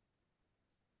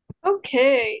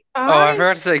 Okay. Oh, I I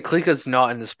forgot to say, Klika's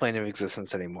not in this plane of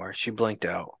existence anymore. She blinked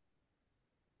out.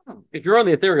 If you're on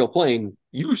the ethereal plane,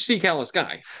 you see Callous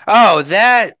Sky. Oh,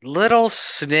 that little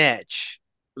snitch.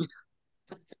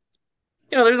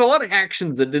 There's a lot of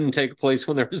actions that didn't take place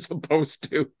when they were supposed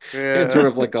to. It's Yeah. sort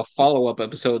of like a follow-up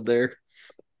episode there.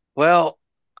 Well,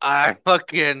 I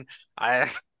fucking I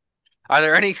are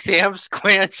there any Sam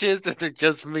Squanches? Or is it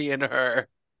just me and her?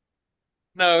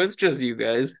 No, it's just you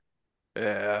guys.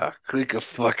 Yeah, click a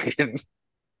fucking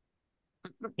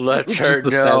lets her Just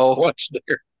the know. Sasquatch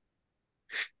there.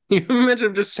 You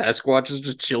imagine just Sasquatch is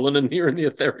just chilling in here in the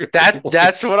ethereal plane.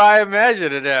 That's what I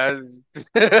imagine it as.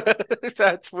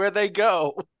 That's where they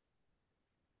go.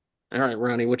 All right,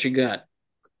 Ronnie, what you got?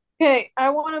 Okay, I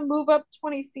want to move up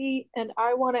 20 feet and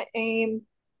I want to aim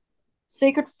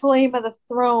Sacred Flame of the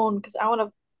Throne because I want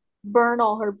to burn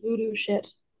all her voodoo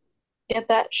shit. Get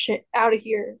that shit out of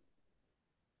here.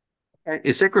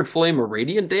 Is Sacred Flame a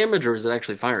radiant damage or is it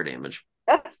actually fire damage?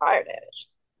 That's fire damage.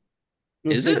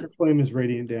 No, Is it? Sacred Flame is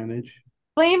radiant damage.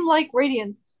 Flame like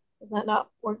radiance. Does that not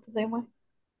work the same way?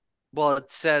 Well, it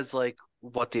says like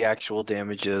what the actual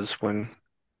damage is when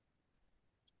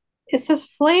It says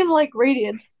flame like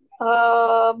radiance.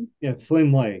 Yeah,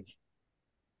 flame like.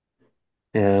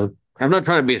 Yeah. I'm not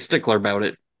trying to be a stickler about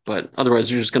it, but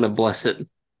otherwise you're just going to bless it.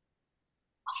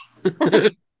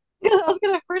 I was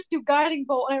gonna first do guiding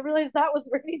bolt, and I realized that was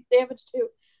radiant damage too.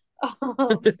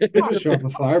 You could just drop a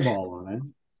fireball on it.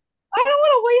 I don't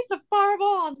want to waste a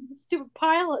fireball on the stupid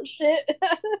pile of shit.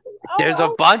 there's a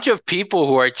bunch of people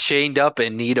who are chained up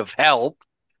in need of help.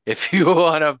 If you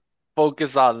want to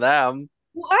focus on them.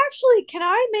 Well, actually, can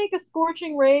I make a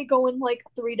scorching ray go in like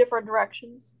 3 different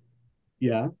directions?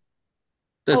 Yeah.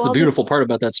 That's Oh, the I'll do- beautiful part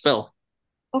about that spell.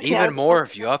 Okay, I'll Even more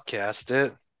if you upcast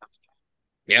it.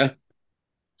 Yeah.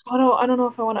 I don't know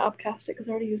if I want to upcast it because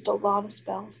I already used a lot of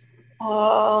spells.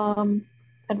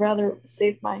 I'd rather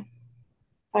save my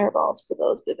fireballs for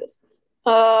those vivis.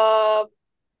 I'm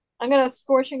gonna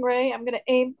scorching ray. I'm gonna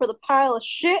aim for the pile of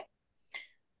shit.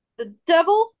 The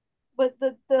devil with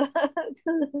the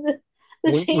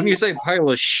When chain. you say pile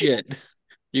of shit,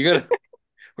 we're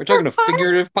talking a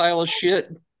figurative pile of shit.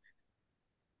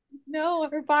 No,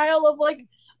 her pile of like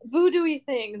voodoo-y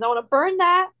things. I want to burn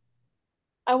that.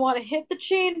 I want to hit the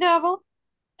chain devil,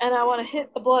 and I want to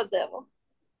hit the blood devil.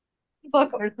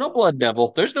 Fuck 'em. There's no blood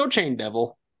devil. There's no chain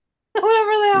devil. Whatever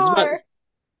they It's not. are.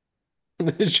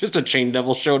 It's just a chain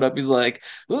devil showed up. He's like,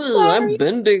 "Ugh, I'm Sorry.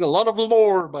 bending a lot of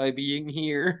lore by being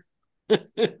here.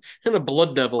 And a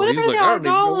blood devil. He's Whatever they like, I are, don't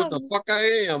even know what the golems. fuck I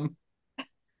am.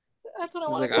 That's what I He's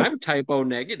want like, to I'm typo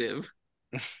negative.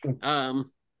 Um,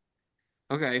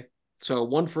 okay. So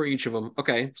one for each of them.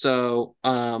 Okay. So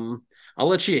I'll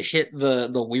let you hit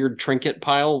the weird trinket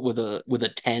pile with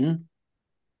a 10.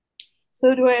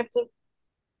 So do I have to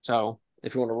So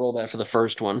if you want to roll that for the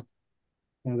first one,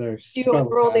 And there's do you want spell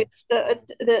to roll attacks.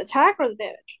 the attack or the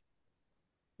damage?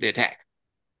 the attack.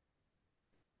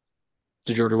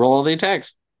 Did you already roll all the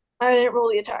attacks? I didn't roll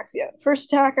the attacks yet. First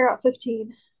attack, I got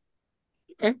 15.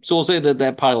 Okay. So we'll say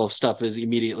that pile of stuff is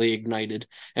immediately ignited,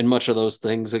 and much of those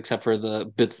things, except for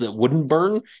the bits that wouldn't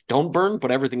burn, don't burn, but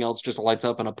everything else just lights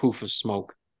up in a poof of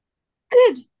smoke.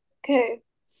 Good. Okay.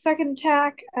 Second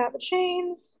attack at the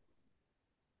chains.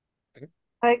 Okay.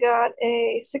 I got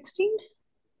a 16.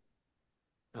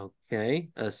 Okay.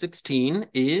 16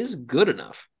 is good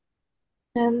enough.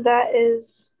 And that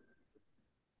is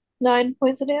 9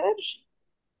 points of damage.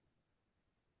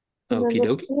 And then Okie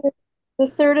dokie. the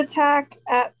third attack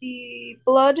at the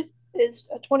blood is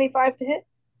a 25 to hit.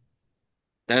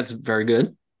 That's very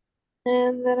good.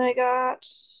 And then I got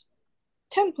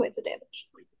 10 points of damage.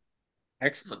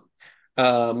 Excellent.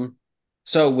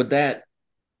 So with that,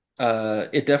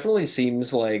 it definitely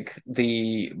seems like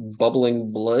the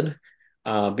bubbling blood,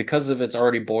 because of its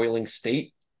already boiling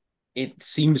state, it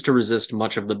seems to resist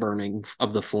much of the burning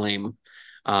of the flame.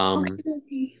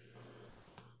 Okay.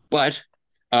 But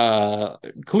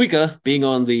Kalika, being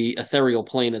on the ethereal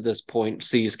plane at this point,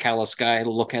 sees Kaliskai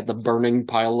look at the burning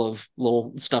pile of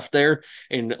little stuff there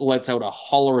and lets out a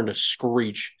holler and a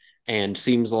screech and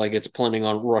seems like it's planning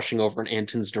on rushing over in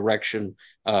Anton's direction,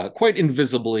 quite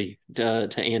invisibly to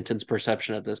Anton's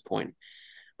perception at this point.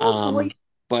 Oh, great.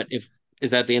 But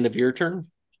is that the end of your turn?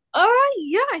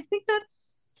 Yeah, I think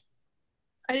that's.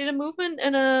 I did a movement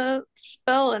and a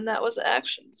spell, and that was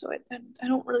action. So I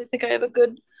don't really think I have a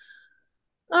good.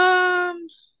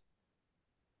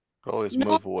 Always No,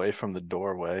 move away from the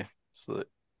doorway so that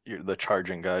the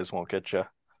charging guys won't get you.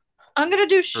 I'm gonna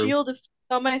do True. shield of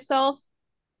on myself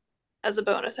as a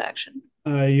bonus action.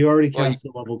 You already Well, cast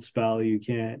a leveled spell. You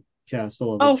can't cast a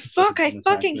leveled Oh spell as fuck! a I bonus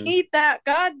fucking action. hate that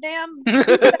goddamn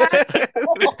stupid ass.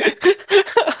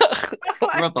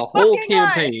 Throughout the whole Fucking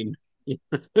God. campaign.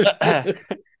 God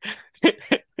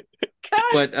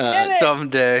But damn it!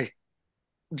 Someday.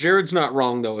 Jared's not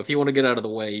wrong though. If you want to get out of the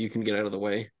way, you can get out of the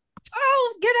way.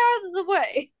 Oh, get out of the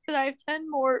way. And I have 10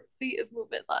 more feet of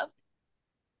movement left.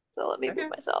 So let me move Okay.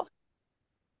 myself.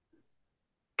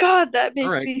 God, that All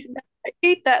makes right. me mad. I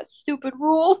hate that stupid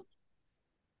rule.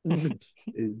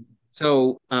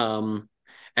 So,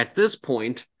 at this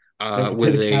point, They have to put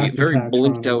with a a caster very tax on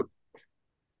blinked him. out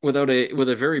with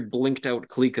a very blinked out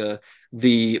Klika,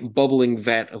 the bubbling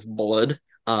vat of blood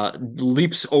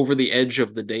leaps over the edge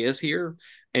of the dais here,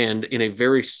 and in a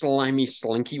very slimy,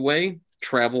 slinky way,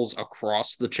 travels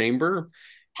across the chamber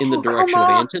in the Oh, come direction of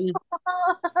on. Anton,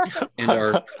 and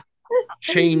our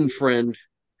chain friend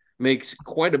makes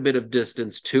quite a bit of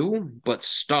distance too, but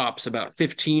stops about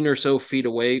 15 or so feet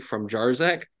away from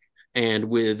Jarzak, and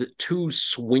with two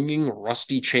swinging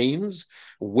rusty chains,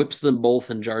 whips them both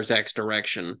in Jarzak's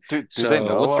direction. Do they So,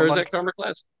 know what's I'm on? Jarzak's armor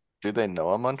class? Do they know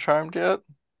I'm uncharmed yet?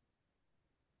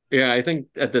 Yeah, I think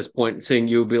at this point, seeing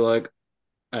you be like,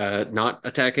 not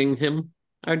attacking him,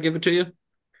 I'd give it to you.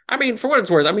 I mean, for what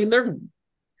it's worth, I mean they're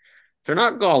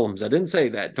not golems. I didn't say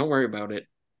that. Don't worry about it.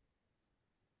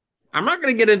 I'm not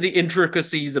going to get into the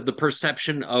intricacies of the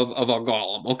perception of a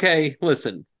golem. Okay,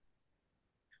 listen.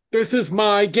 This is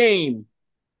my game.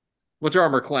 What's your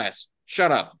armor class?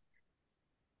 Shut up.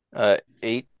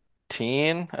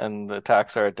 18, and the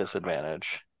attacks are at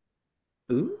disadvantage.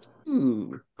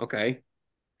 Ooh. Okay.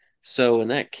 So in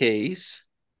that case,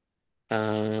 I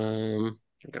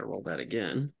gotta roll that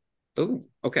again. Oh,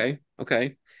 okay,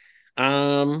 okay.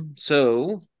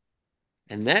 So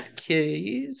in that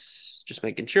case, just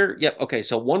making sure. Yep. Okay.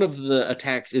 So one of the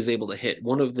attacks is able to hit.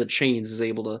 One of the chains is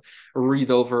able to wreath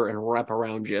over and wrap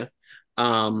around you.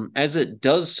 As it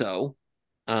does so,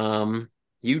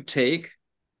 you take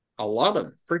a lot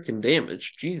of freaking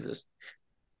damage. Jesus.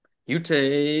 You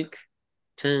take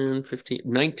 10, 15,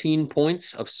 19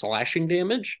 points of slashing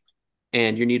damage,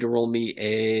 and you need to roll me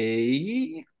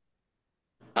a.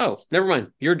 Oh, never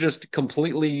mind. You're just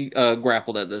completely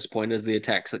grappled at this point as the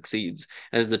attack succeeds.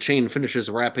 As the chain finishes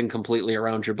wrapping completely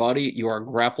around your body, you are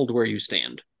grappled where you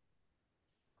stand.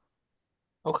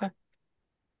 Okay.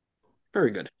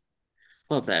 Very good.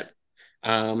 Love that.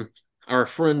 Um, our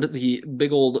friend, the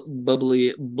big old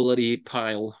bubbly, bloody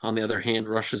pile, on the other hand,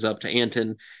 rushes up to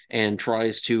Anton and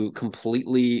tries to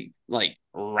completely like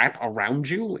wrap around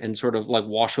you and sort of like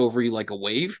wash over you like a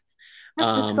wave.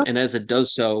 That's And disgusting. as it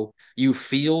does so, you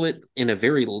feel it in a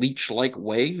very leech-like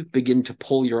way begin to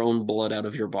pull your own blood out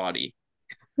of your body.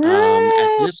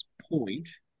 At this point,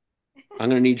 I'm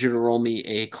going to need you to roll me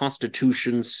a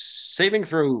Constitution saving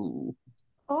throw.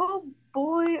 Oh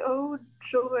boy, oh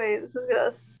joy. This is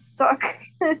gonna suck.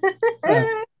 Uh,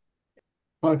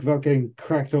 Talk about getting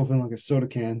cracked open like a soda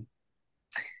can.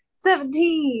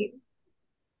 17.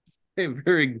 Okay,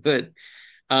 very good.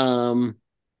 Um,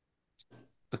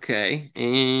 okay,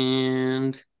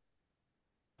 and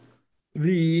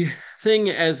the thing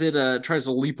as it tries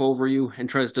to leap over you and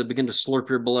tries to begin to slurp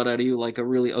your blood out of you like a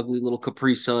really ugly little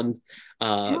Capri Sun,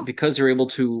 because you're able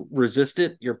to resist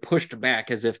it, you're pushed back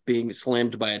as if being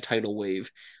slammed by a tidal wave,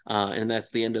 and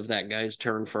that's the end of that guy's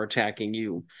turn for attacking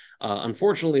you.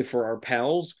 Unfortunately for our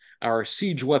pals, our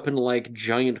siege weapon like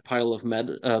giant pile of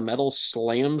metal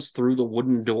slams through the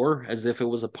wooden door as if it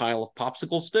was a pile of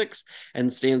popsicle sticks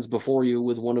and stands before you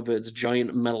with one of its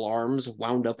giant metal arms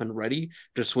wound up and ready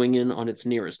to swing in on its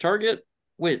nearest target,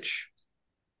 which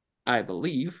I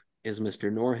believe is Mr.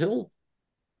 Norhill.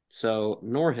 So,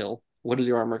 Norhill, what is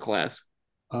your armor class?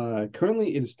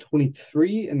 Currently, it is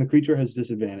 23, and the creature has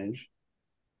disadvantage.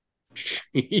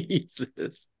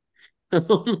 Jesus.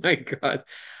 Oh my God.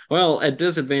 Well, at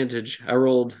disadvantage, I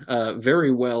rolled very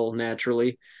well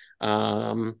naturally.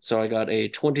 So I got a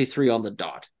 23 on the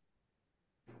dot.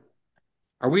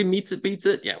 Are we meets it beats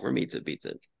it? Yeah, we're meets it beats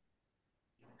it.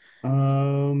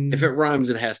 If it Um, rhymes,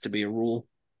 it has to be a rule.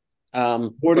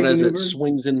 But Warding as it maneuver.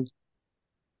 swings in,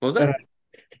 what was Uh, that?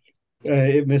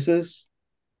 it misses.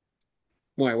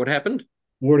 Why? What happened?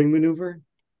 Warding maneuver.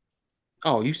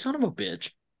 Oh, you son of a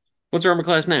bitch. What's your armor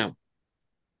class now?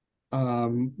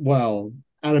 Well,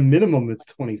 at a minimum, it's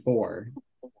 24.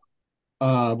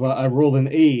 But I rolled an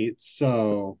 8,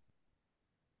 so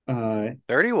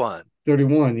 31.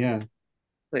 31, yeah.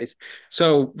 Nice.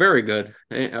 So very good.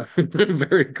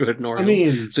 Very good, I Norhill.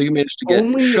 mean, So you managed to get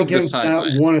only shoved against aside by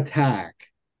that it. one attack,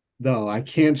 though. I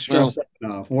can't stress Well, that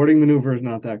enough. Warding maneuver is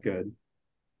not that good.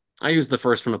 I used the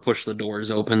first one to push the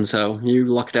doors open, so you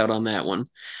lucked out on that one.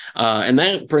 And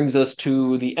that brings us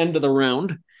to the end of the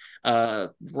round.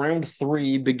 Round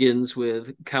three begins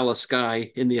with Kala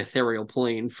Sky in the ethereal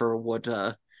plane for what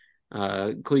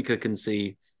Klika can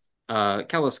see.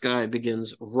 Kaliskai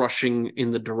begins rushing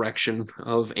in the direction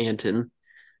of Anton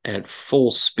at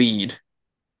full speed.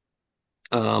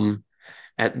 Um,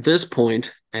 at this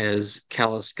point, as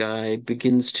Kaliskai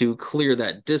begins to clear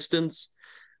that distance,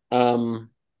 um,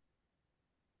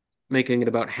 making it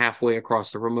about halfway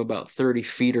across the room, about 30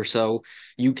 feet or so,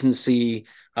 you can see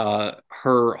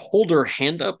her hold her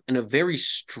hand up in a very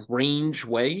strange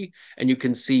way, and you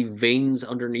can see veins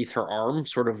underneath her arm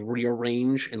sort of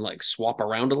rearrange and like swap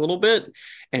around a little bit.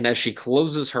 And as she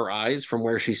closes her eyes from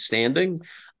where she's standing,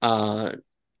 I'm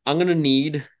gonna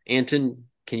need Anton.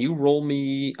 Can you roll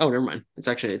me? Oh, never mind. It's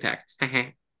actually an attack.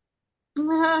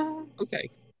 Okay.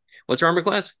 What's your armor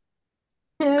class?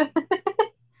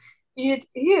 It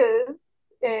is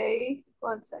a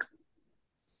 1 second.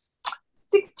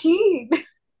 16.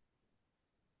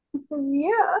 Yeah.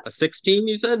 A 16,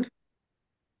 you said?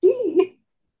 D.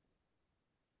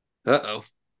 Uh-oh.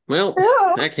 Well,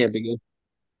 Oh. that can't be good.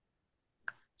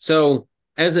 So,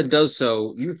 as it does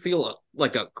so, you feel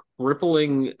like a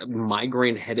crippling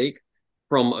migraine headache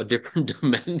from a different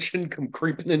dimension come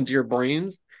creeping into your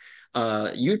brains.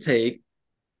 You take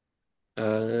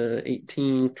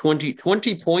 18, 20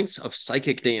 points of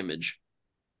psychic damage.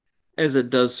 As it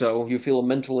does so, you feel a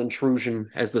mental intrusion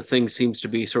as the thing seems to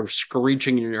be sort of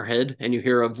screeching in your head, and you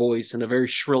hear a voice in a very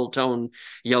shrill tone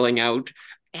yelling out,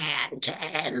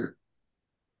 Anton!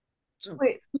 So,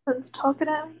 Wait, someone's talking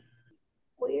at me.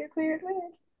 Weird, weird,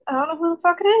 weird. I don't know who the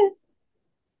fuck it is.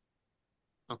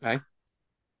 okay.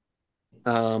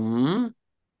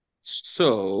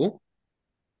 So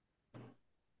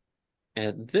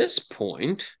at this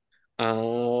point,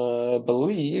 I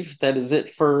believe that is it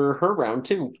for her round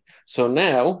two. So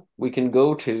now we can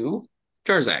go to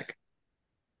Jarzak.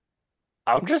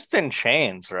 I'm just in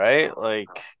chains, right? Like,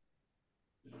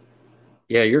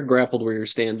 Yeah, you're grappled where you're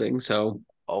standing, so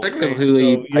okay, So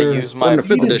technically, I your use we're my in a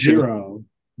fifth speed is edition, 0,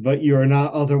 but you are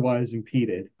not otherwise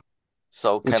impeded.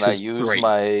 so can which I is use great.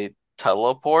 my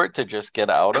teleport to just get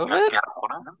out of it?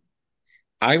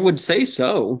 I would say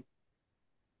so,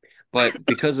 but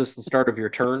because it's the start of your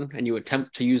turn and you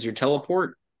attempt to use your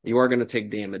teleport, you are going to take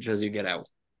damage as you get out.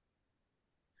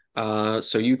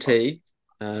 So you take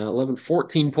 11,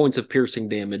 14 points of piercing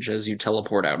damage as you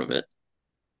teleport out of it.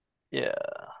 Yeah,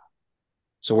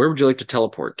 So where would you like to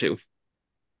teleport to?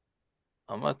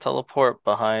 I'm gonna teleport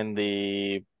behind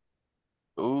the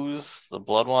ooze, the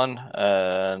blood one,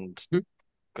 and Hmm?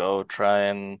 go try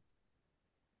and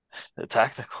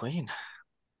attack the queen.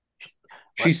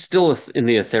 What? She's still in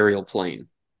the ethereal plane.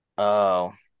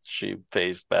 Oh, she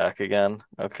phased back again.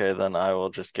 Okay, then I will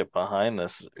just get behind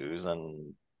this ooze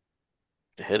and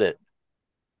hit it.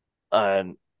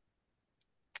 And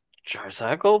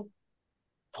Jarzak will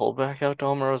pull back out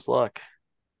Domero's luck.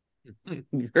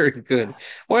 Very good.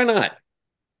 Why not?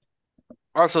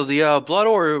 Also, the blood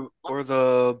or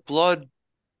the blood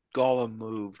golem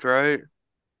moved, right?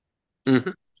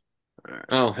 Mhm. Alright.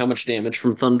 Oh, how much damage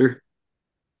from thunder?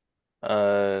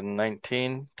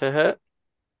 19 to hit.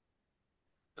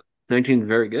 19 is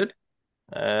very good.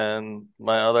 And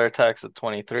my other attack's at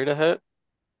 23 to hit.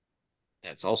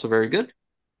 That's also very good.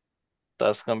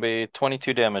 That's gonna be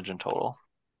 22 damage in total.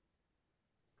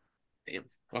 Damn.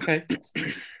 Okay.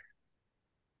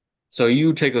 So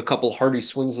you take a couple hearty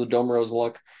swings with Domro's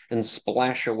luck and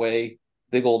splash away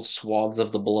big old swaths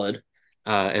of the blood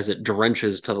as it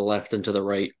drenches to the left and to the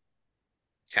right.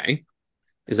 Okay.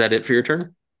 Is that it for your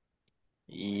turn?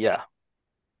 Yeah.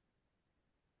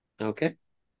 Okay.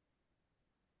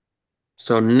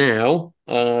 So now,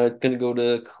 gonna go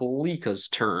to Kalika's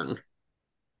turn.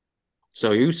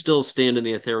 So you still stand in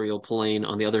the ethereal plane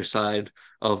on the other side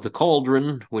of the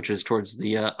cauldron, which is towards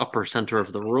the upper center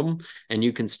of the room, and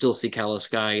you can still see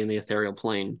Kaliskai in the ethereal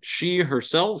plane. She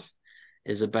herself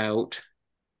is about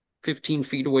 15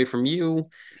 feet away from you.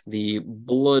 The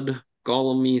blood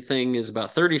golem thing is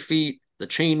about 30 feet. The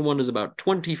chain one is about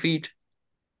 20 feet.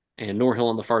 And Norhill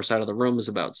on the far side of the room is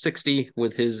about 60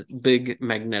 with his big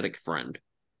magnetic friend.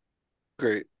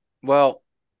 Great. Well,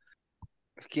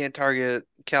 I can't target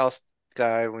Cal's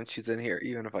guy when she's in here,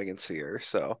 even if I can see her.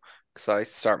 So, because I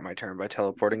start my turn by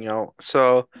teleporting out.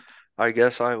 So, I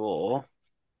guess I will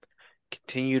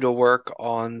continue to work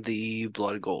on the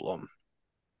blood golem.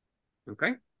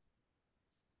 Okay.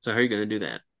 So how are you going to do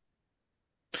that?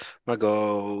 I'm gonna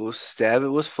go stab it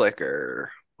with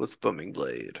flicker with booming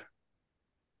blade.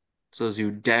 So as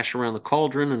you dash around the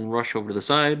cauldron and rush over to the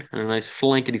side in a nice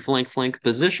flankety flank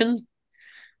position.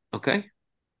 Okay.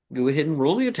 Go ahead and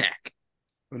roll the attack.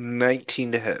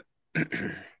 19 to hit.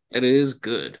 It is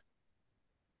good.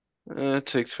 It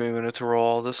takes me a minute to roll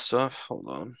all this stuff. Hold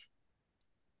on.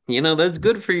 You know, that's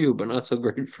good for you, but not so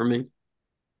great for me.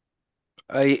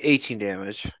 18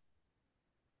 damage.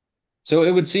 So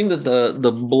it would seem that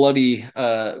the bloody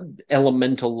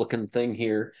elemental looking thing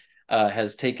here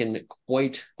has taken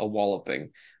quite a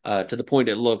walloping to the point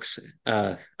it looks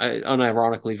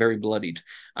unironically very bloodied.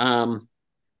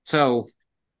 So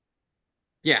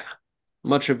yeah,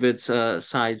 much of its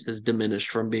size has diminished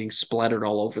from being splattered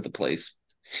all over the place.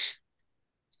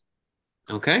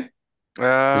 Okay,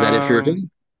 is that it for your Um,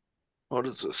 turn? what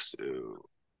does this do?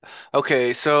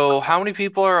 Okay, so how many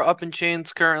people are up in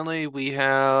chains currently? We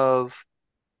have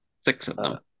Six of uh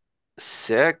them.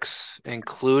 6,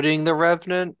 including the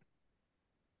Revenant.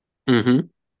 Mm-hmm.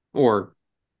 Or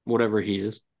whatever he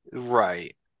is.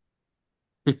 Right.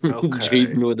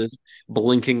 Okay. Jaden with his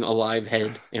blinking alive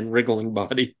head and wriggling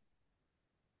body.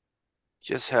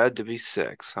 Just had to be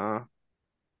 6, huh?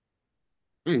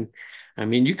 Hmm. I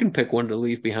mean, you can pick one to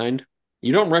leave behind.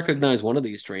 You don't recognize one of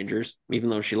these strangers, even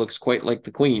though she looks quite like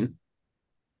the queen.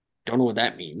 Don't know what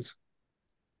that means.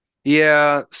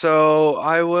 Yeah, so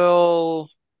I will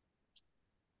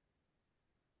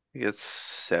get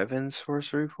 7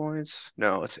 sorcery points.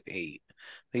 No, it's 8.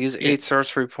 I use Yeah, 8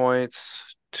 sorcery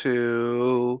points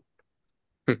to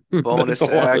that's a bonus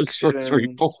lot of sorcery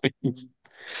action. points.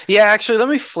 Yeah, actually, let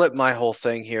me flip my whole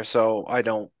thing here so I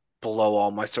don't blow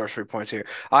all my sorcery points here.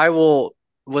 I will,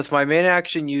 with my main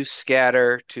action, use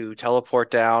scatter to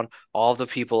teleport down all the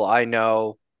people I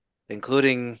know,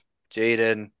 including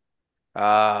Jaden,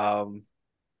 um,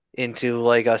 into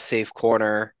like a safe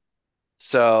corner.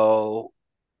 So,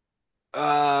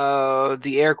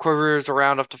 the air quivers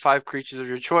around up to 5 creatures of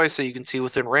your choice, so you can see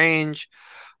within range.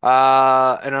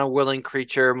 An unwilling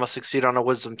creature must succeed on a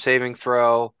Wisdom saving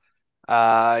throw.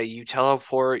 You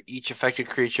teleport each affected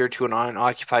creature to an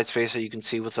unoccupied space that you can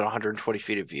see within 120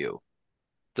 feet of you.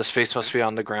 The space must be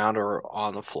on the ground or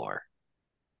on the floor.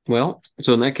 Well,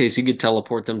 so in that case, you could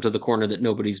teleport them to the corner that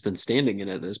nobody's been standing in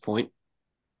at this point.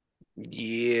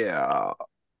 Yeah,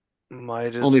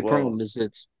 might as Only well. problem is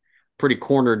it's pretty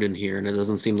cornered in here, and it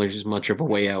doesn't seem like there's much of a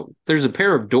way out. There's a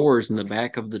pair of doors in the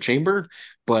back of the chamber,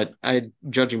 but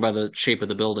judging by the shape of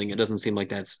the building, it doesn't seem like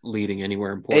that's leading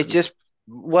anywhere It important. just,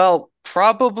 well,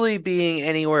 probably being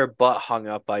anywhere but hung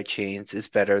up by chains is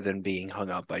better than being hung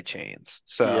up by chains.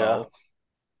 Yeah. So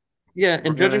Yeah,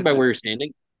 we're and judging gonna by do, where you're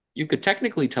standing, you could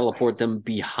technically teleport them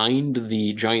behind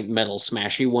the giant metal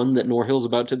smashy one that Norhill's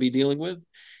about to be dealing with,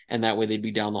 and that way they'd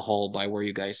be down the hall by where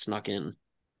you guys snuck in.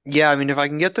 yeah, I mean, if I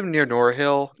can get them near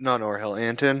Norhill, not Norhill,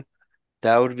 Anton,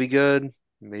 that would be good.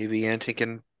 Maybe Anton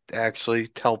can actually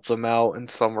help them out in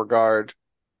some regard.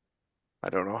 I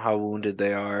don't know how wounded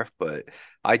they are, but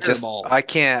Fireball. I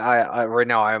can't I right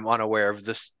now I am unaware of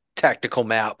this tactical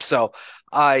map, so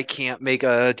I can't make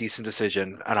a decent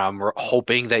decision, and I'm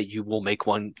hoping that you will make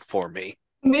one for me.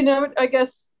 I mean, I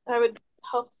guess I would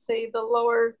help to say the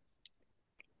lower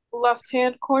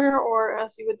left-hand corner, or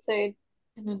as you would say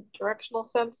in a directional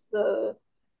sense, the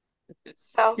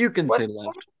You can say southwest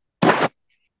corner. left.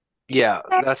 Yeah,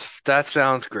 that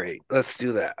sounds great. Let's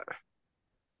do that.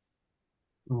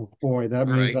 Oh boy, that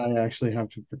All means right. I actually have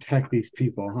to protect these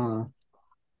people,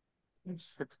 huh?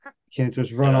 Can't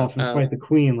just run Yeah. off and fight the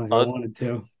queen like I Uh, wanted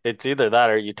to. it's either that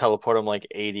or you teleport him like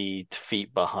 80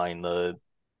 feet behind the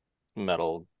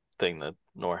metal thing that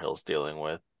Norhill's dealing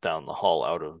with down the hall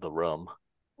out of the room.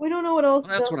 We don't know what else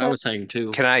Well, that's does what I that. was saying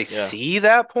too. Can I Yeah. see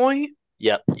that point?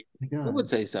 Yep. My I would God.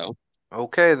 say so.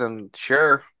 Okay, then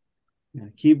sure. Yeah,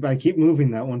 I keep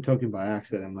moving that one token by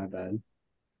accident, my bad.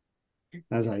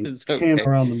 As I It's pan okay.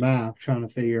 around the map trying to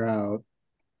figure out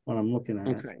what I'm looking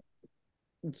at. Okay.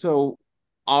 So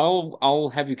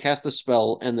I'll have you cast a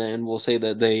spell, and then we'll say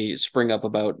that they spring up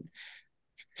about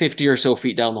 50 or so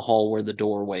feet down the hall where the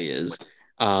doorway is.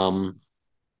 Um,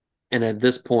 and at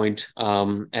this point,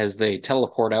 as they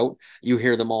teleport out, you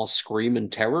hear them all scream in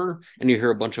terror, and you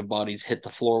hear a bunch of bodies hit the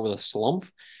floor with a slump,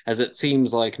 as it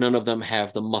seems like none of them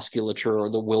have the musculature or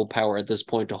the willpower at this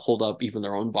point to hold up even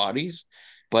their own bodies.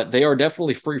 But they are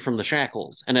definitely free from the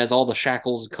shackles. And as all the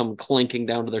shackles come clanking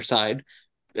down to their side,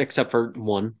 except for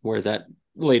one where that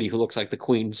lady who looks like the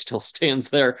queen still stands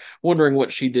there wondering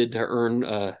what she did to earn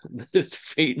this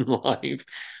fate in life.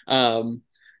 Um,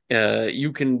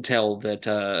 you can tell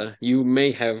that you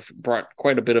may have brought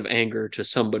quite a bit of anger to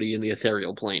somebody in the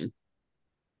ethereal plane,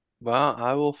 Well,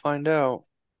 I will find out.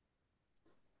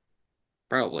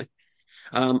 probably.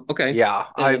 Okay, Yeah,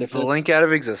 I and if blink that's out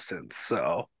of existence,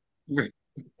 so right,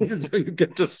 so you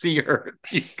get to see her,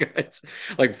 you guys,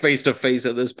 like face to face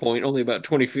at this point, only about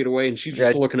 20 feet away, and she's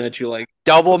yeah, just looking at you like,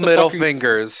 double "What the middle fuck are you?"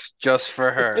 fingers just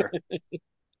for her.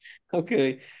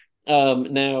 Okay.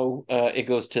 Now it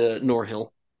goes to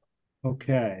Norhill.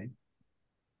 Okay.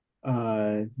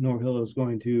 Norhill is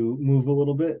going to move a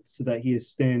little bit so that he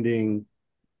is standing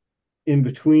in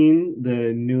between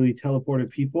the newly teleported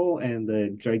people and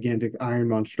the gigantic iron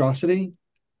monstrosity.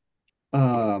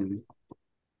 Um,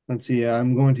 let's see.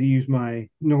 I'm going to use my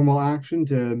normal action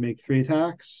to make 3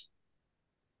 attacks.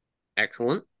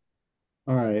 Excellent.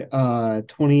 All right.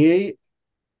 28.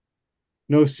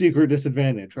 No secret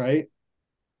disadvantage, right?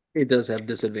 It does have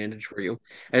disadvantage for you.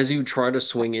 As you try to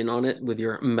swing in on it with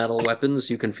your metal weapons,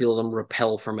 you can feel them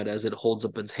repel from it as it holds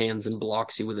up its hands and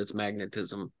blocks you with its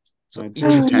magnetism. So each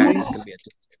Dirty attack 20. is going to be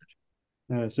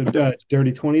a So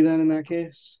dirty 20 then in that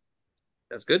case.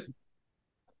 That's good.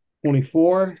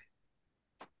 24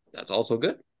 That's also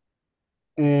good.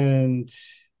 and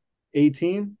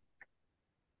 18.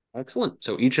 Excellent.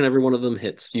 So each and every one of them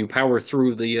hits. You power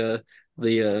through the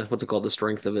what's it called? The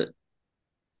strength of it.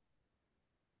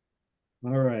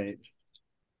 All right.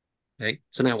 Okay.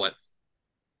 So now what?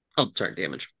 Oh, sorry,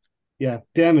 damage. Yeah,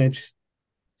 damage.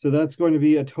 So that's going to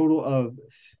be a total of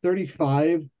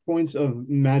 35 points of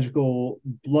magical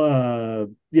bludgeoning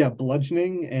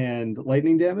and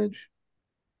lightning damage.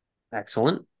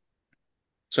 Excellent.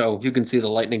 So you can see the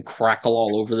lightning crackle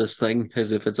all over this thing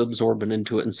as if it's absorbing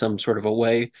into it in some sort of a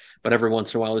way. But every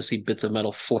once in a while, you see bits of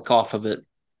metal flick off of it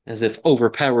as if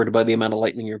overpowered by the amount of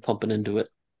lightning you're pumping into it.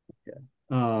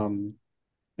 Um,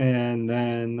 and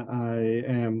then I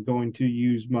am going to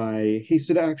use my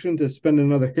hasted action to spend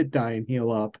another hit die and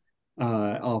heal up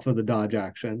off of the dodge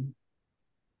action.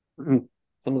 Sounds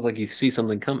like you see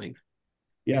something coming.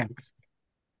 Yeah.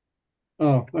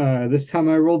 Oh, this time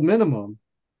I rolled minimum.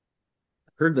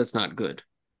 Heard that's not good.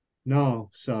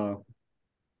 No, so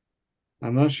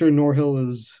I'm not sure Norhill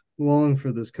is long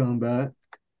for this combat.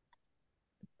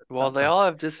 Well, they all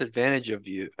have disadvantage of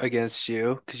you against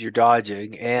you because you're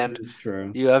dodging, That and is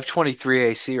true. you have 23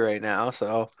 AC right now.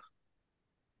 So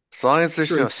as long as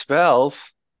there's no True.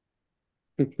 spells,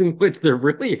 Which there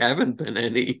really haven't been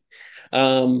any.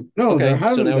 No, there Okay, so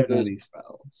haven't now it been goes. any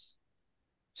spells.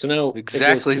 So now it goes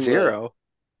exactly to 0.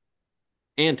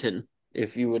 Anton.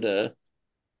 If you would,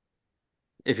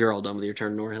 if you're all done with your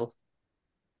turn, Norhill.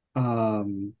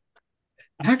 Um,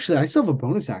 Actually, I still have a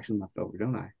bonus action left over,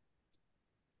 don't I?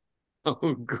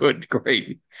 Oh, good,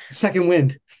 great, Second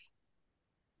wind.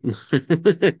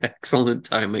 excellent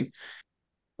timing.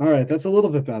 All right, that's a little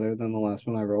bit better than the last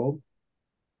one I rolled.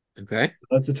 Okay.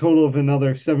 That's a total of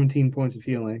another 17 points of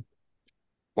healing.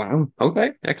 Wow.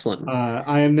 Okay. Excellent.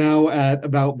 I am now at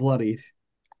about bloodied.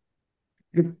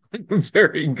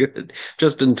 Very good.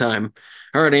 Just in time.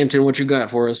 All right, Anton, what you got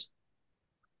for us?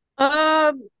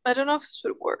 I don't know if this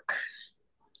would work.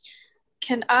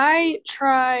 Can I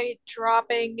try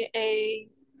dropping a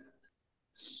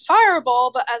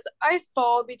fireball, but as an ice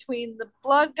ball between the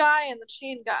blood guy and the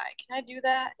chain guy? Can I do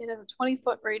that? It has a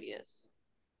 20-foot radius.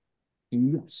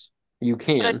 Yes, you But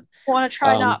I can. want to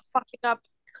try Um, not fucking up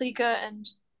Klika and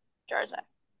Jarzak.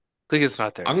 Click it's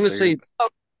not there, I'm gonna so you're say,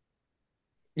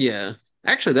 yeah.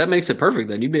 Actually, that makes it perfect.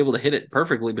 Then you'd be able to hit it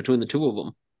perfectly between the two of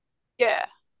them Yeah.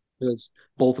 because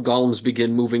both golems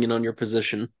begin moving in on your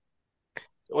position.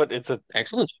 What? It's a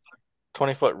Excellent.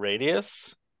 20-foot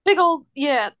radius? Big old,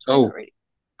 yeah, 20-foot Oh, radius.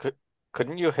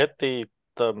 Couldn't you hit the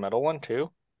metal one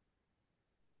too?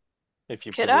 If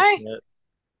you Could I? position it.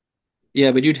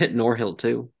 yeah, but you'd hit Norhill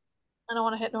too. I don't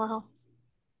want to hit Norhill.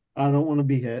 I don't want to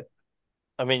be hit.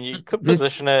 I mean, you could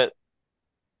position it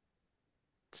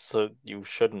so you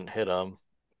shouldn't hit them.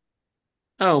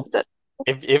 Oh, Is that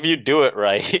If you do it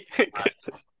right.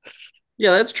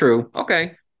 yeah, that's true.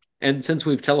 Okay. And since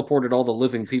we've teleported all the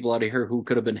living people out of here who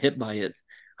could have been hit by it,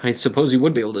 I suppose you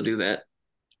would be able to do that.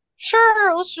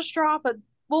 sure? Let's just drop a.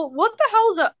 Well, what the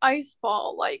hell is an ice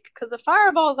ball like? Because a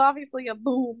fireball is obviously a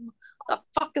boom. The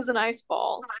fuck is an ice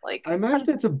ball? Like, I imagine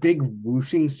it's a big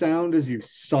whooshing sound as you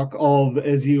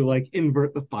as you like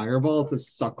invert the fireball to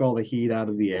suck all the heat out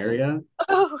of the area.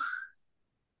 oh,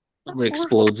 that's It horrible.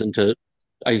 explodes into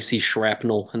icy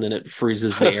shrapnel and then it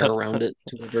freezes the air around it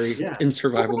to a very Yeah,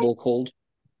 insurvivable cold.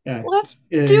 yeah. Let's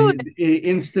do it.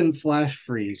 Instant flash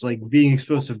freeze, like being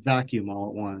exposed to vacuum all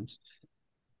at once.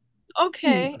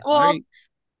 Okay. All Well, right.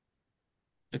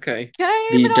 Okay. can I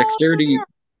aim The it all at three dexterity. or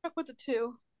stuck with the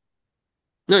two?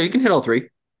 No, you can hit all three.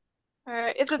 All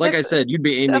right. It's a Like I dex said, you'd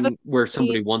be of a aiming where 16.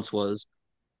 somebody once was.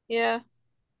 Yeah,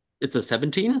 It's a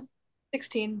 17?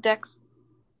 16 dex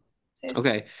save.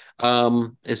 Okay.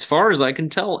 As far as I can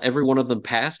tell, every one of them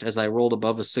passed as I rolled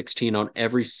above a 16 on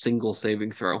every single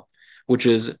saving throw, which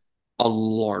is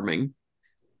alarming.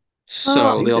 I Well, So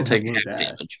think they all they'd have take low half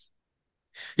damage. dex.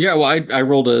 Yeah, well, I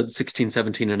rolled a 16,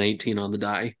 17, and 18 on the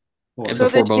die and Boy. so they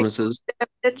before take bonuses.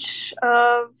 damage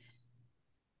of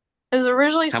It's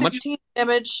originally How much? 16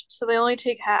 damage, so they only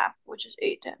take half, which is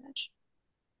 8 damage.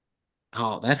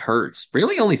 Oh, that hurts.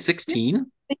 Really? Only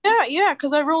 16? Yeah, yeah,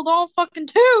 because I rolled all fucking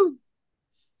twos.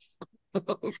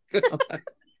 Oh, God.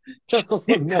 Oh,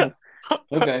 no.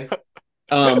 Okay.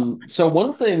 So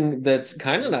one thing that's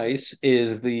kind of nice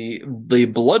is the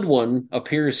blood one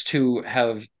appears to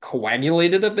have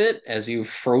coagulated a bit as you've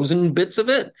frozen bits of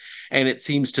it, and it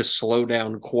seems to slow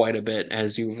down quite a bit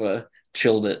as you've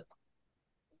chilled it.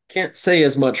 Can't say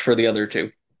as much for the other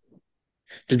two.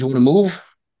 Did you want to move?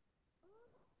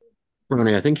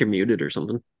 Ronnie, I think you're muted or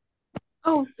something.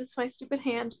 Oh, it's my stupid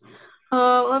hand.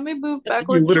 Let me move You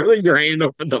backward literally towards. your hand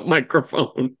over the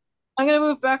microphone. I'm gonna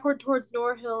move backward towards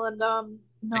Norhill, and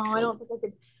no, I Excellent. don't think I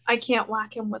could. I can't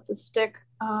whack him with the stick.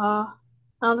 I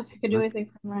don't think I can do anything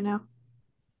for him right now.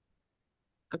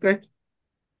 Okay.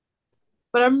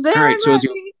 But I'm there All right. and So as you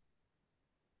ready.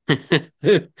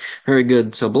 very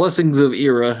good. So blessings of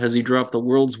Era as you drop the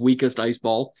world's weakest ice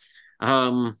ball.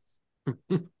 Um,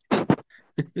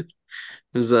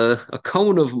 there's a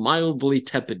cone of mildly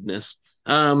tepidness.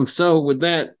 So with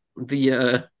that,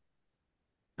 the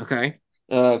okay.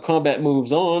 Combat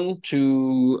moves on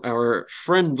to our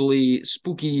friendly,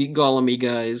 spooky golemy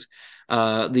guys.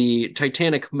 The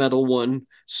Titanic metal one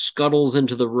scuttles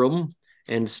into the room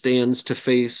and stands to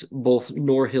face both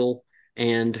Norhill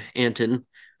and Anton,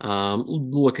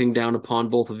 looking down upon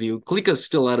both of you. Klika's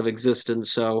still out of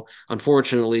existence, so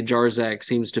unfortunately, Jarzak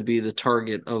seems to be the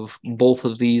target of both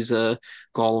of these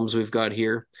golems we've got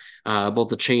here, both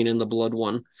the chain and the blood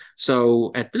one.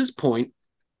 So at this point,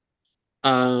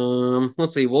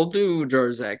 let's see. We'll do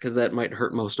Jarzak because that might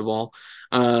hurt most of all.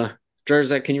 Uh,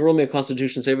 Jarzak, can you roll me a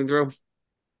Constitution saving throw?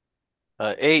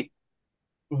 8.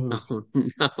 Ooh. Oh,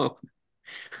 no.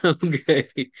 Okay.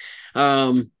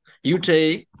 Um, you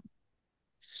take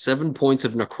 7 points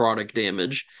of necrotic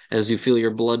damage as you feel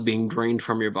your blood being drained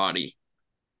from your body.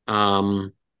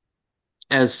 Um,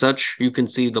 As such, you can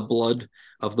see the blood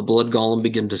of the blood golem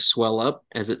begin to swell up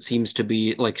as it seems to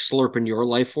be like slurping your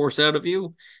life force out of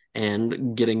you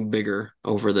and getting bigger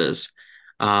over this.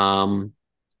 Um,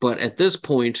 but at this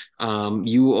point,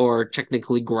 you are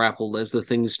technically grappled as the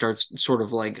thing starts sort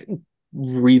of like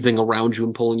wreathing around you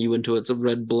and pulling you into its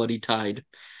red bloody tide.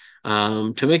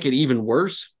 To make it even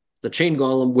worse, the chain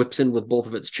golem whips in with both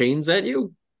of its chains at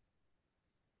you.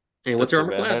 And what's your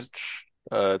armor class? Disadvantage.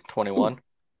 Ooh, 21.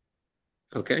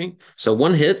 okay, so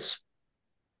one hits.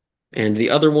 And the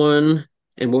other one,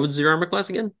 and what was your armor class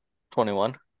again?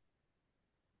 21.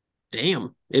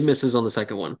 Damn, it misses on the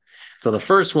second one. So the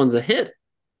first one's a hit. If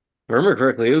I remember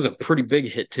correctly, it was a pretty big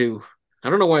hit too. I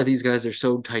don't know why these guys are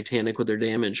so titanic with their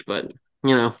damage, but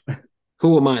you know,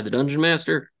 who am I, the dungeon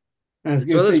master? I was So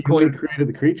gonna at say this you would point, have created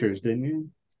the creatures, didn't you?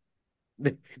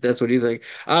 that's what you think.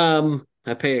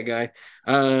 I pay a guy.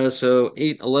 So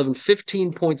 8, 11,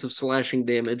 15 points of slashing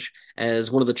damage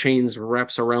as one of the chains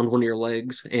wraps around one of your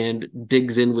legs and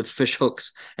digs in with fish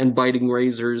hooks and biting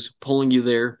razors, pulling you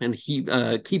there and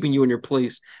keeping you in your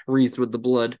place, wreathed with the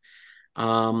blood.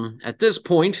 At this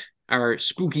point, our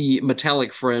spooky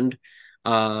metallic friend,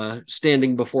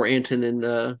 standing before Anton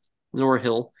and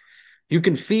Norhill, you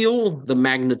can feel the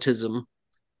magnetism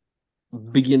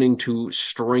beginning to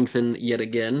strengthen yet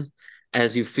again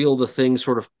as you feel the thing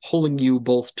sort of pulling you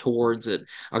both towards it.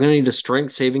 I'm going to need a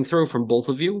strength saving throw from both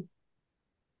of you.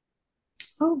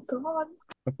 Oh God.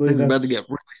 Hopefully Things are about to that's. get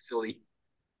really silly.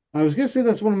 I was gonna say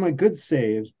that's one of my good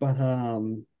saves, but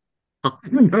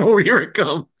No, here it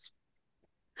comes.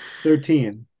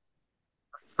 13.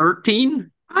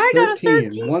 13? I got a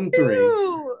 13, 13 1 3.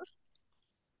 too.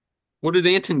 What did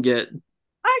Anton get?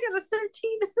 I got a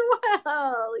 13 as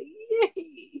well.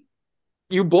 Yay.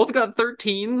 You both got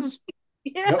 13s?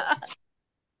 Yep. Yeah.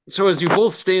 So as you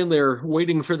both stand there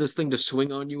waiting for this thing to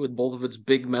swing on you with both of its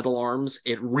big metal arms,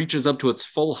 it reaches up to its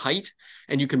full height,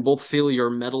 and you can both feel your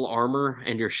metal armor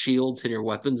and your shields and your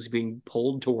weapons being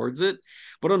pulled towards it.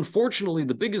 But unfortunately,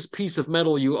 the biggest piece of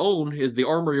metal you own is the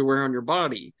armor you wear on your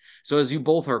body. So as you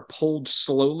both are pulled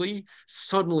slowly,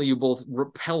 suddenly you both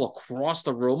repel across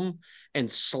the room and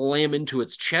slam into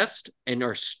its chest and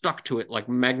are stuck to it like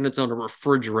magnets on a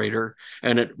refrigerator.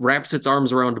 And it wraps its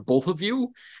arms around both of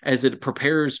you as it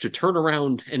prepares to turn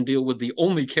around and deal with the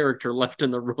only character left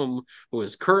in the room who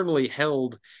is currently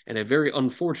held in a very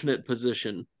unfortunate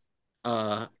position.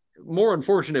 Uh, More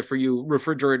unfortunate for you,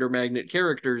 refrigerator magnet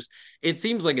characters. It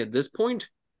seems like at this point,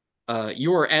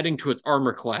 you are adding to its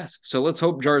armor class. So let's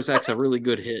hope Jarzak's a really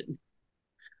good hit.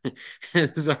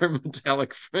 As our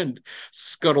metallic friend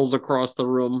scuttles across the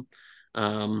room,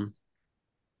 um,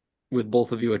 with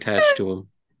both of you attached to him.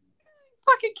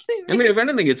 fucking kidding I me? mean, if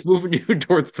anything, it's moving you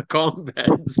towards the combat,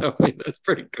 so I mean, that's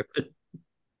pretty good.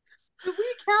 Do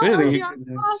we If count as anything, the Oh armor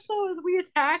class goodness. though? As we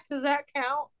attack, does that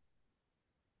count?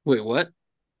 wait, what?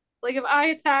 Like if I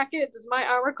attack it, does my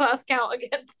armor class count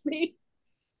against me?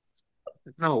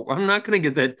 No, I'm not gonna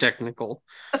get that technical.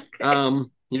 Okay.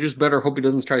 You just better hope he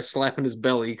doesn't try slapping his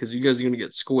belly because you guys are gonna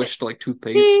get squished like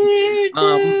toothpaste. Doo,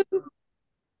 Um, doo.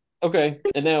 okay,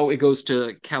 and now it goes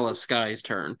to Kala Sky's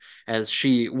turn as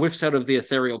she whiffs out of the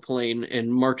ethereal plane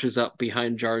and marches up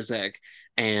behind Jarzak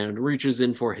and reaches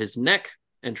in for his neck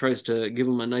and tries to give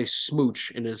him a nice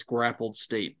smooch in his grappled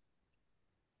state.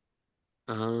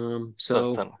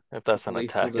 So If that's an hopefully with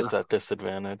attack, a it's at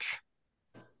disadvantage.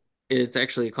 it's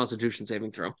actually a Constitution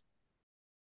saving throw.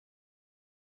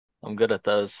 I'm good at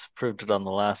those. Proved it on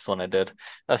the last one I did.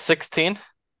 16.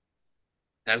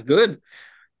 That's good.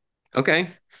 Okay.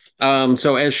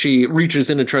 So as she reaches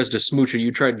in and tries to smooch you,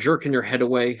 you try jerking your head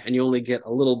away, and you only get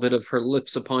a little bit of her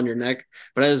lips upon your neck.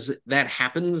 But as that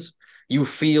happens, you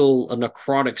feel a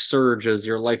necrotic surge as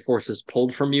your life force is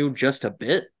pulled from you just a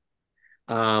bit.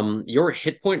 Your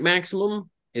hit point maximum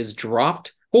is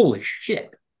dropped. Holy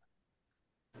shit.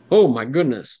 Oh my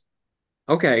goodness.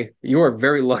 Okay, you are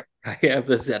very lucky I have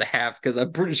this at half because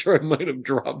I'm pretty sure I might have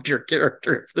dropped your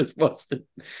character if this wasn't.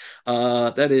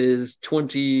 That is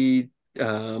 20.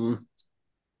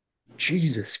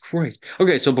 Jesus Christ.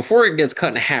 Okay, so before it gets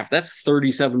cut in half, that's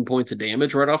 37 points of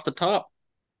damage right off the top.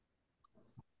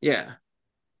 Yeah.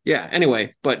 Yeah,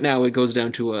 anyway, but now it goes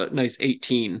down to a nice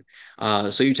 18.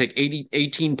 So you take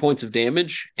 18 points of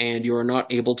damage, and you are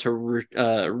not able to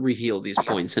reheal these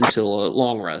points until a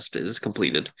long rest is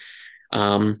completed.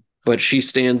 But she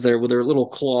stands there with her little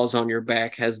claws on your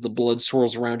back as the blood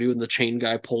swirls around you and the chain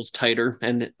guy pulls tighter,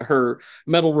 and her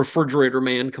metal refrigerator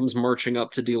man comes marching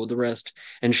up to deal with the rest.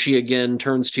 And she again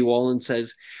turns to you all and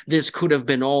says, "This could have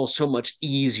been all so much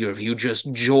easier if you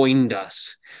just joined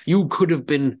us. You could have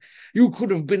been you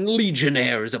could have been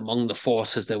legionnaires among the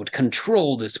forces that would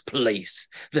control this place,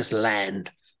 this land.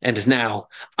 And now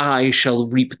I shall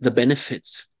reap the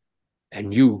benefits,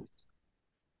 and you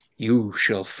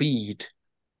shall feed."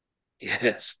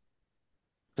 Yes.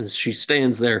 As she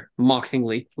stands there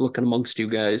mockingly looking amongst you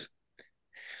guys.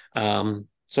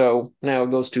 So now it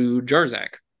goes to Jarzak.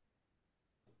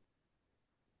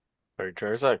 Or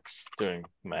Jarzak's doing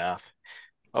math.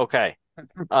 Okay.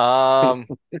 Um,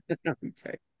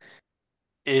 Okay.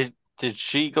 did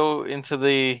she go into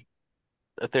the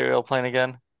ethereal plane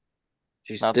again?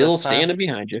 She's Not still this time? standing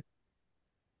behind you.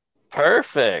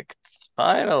 Perfect.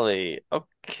 Finally.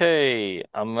 Okay.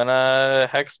 I'm gonna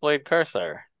Hexblade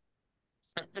Cursor.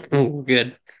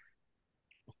 Good.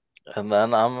 And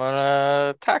then I'm gonna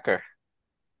attack her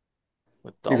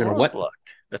with You're gonna Domro's what? luck.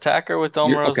 Attack her with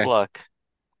You're Domro's okay. luck.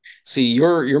 See,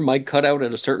 your mic cut out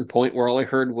at a certain point where all I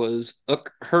heard was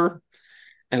her.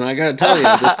 And I gotta tell you,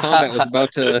 this combat was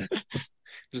about to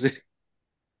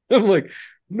I'm like,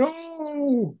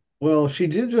 no. Well, she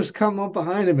did just come up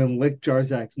behind him and lick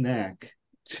Jarzak's neck.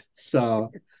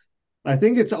 So I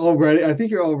think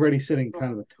you're already setting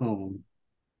kind of a tone.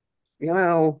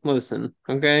 Well, listen,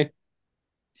 okay?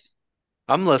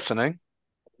 I'm listening.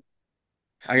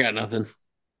 I got nothing.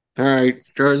 All right,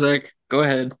 Jarzak, go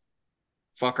ahead.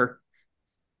 Fucker.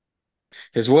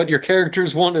 Is what your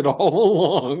characters wanted all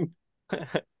along.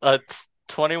 It's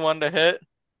 21 to hit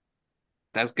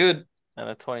That's good. and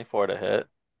a 24 to hit.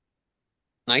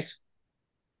 Nice.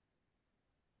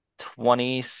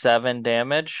 27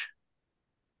 damage.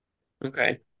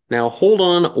 Okay. Now hold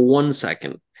on 1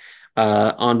 second.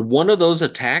 On one of those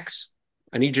attacks,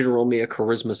 I need you to roll me a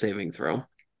charisma saving throw.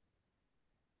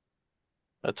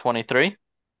 A 23.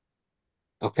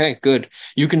 Okay, good.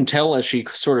 You can tell as she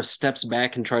sort of steps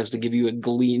back and tries to give you a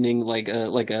gleaming, like a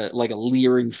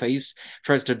leering face,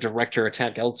 tries to direct her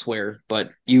attack elsewhere, but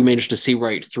you manage to see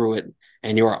right through it,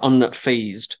 and you are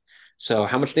unfazed. So,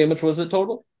 how much damage was it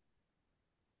total?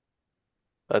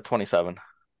 27.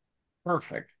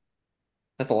 Perfect.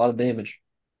 That's a lot of damage.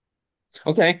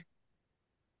 Okay,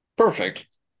 perfect.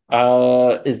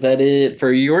 Is that it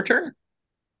for your turn?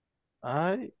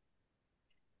 I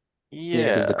Yeah,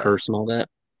 because the Yeah. curse and all that.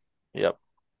 Yep.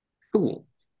 Cool.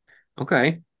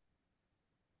 Okay.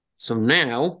 So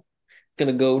now,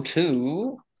 gonna go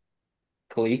to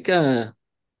Kalika.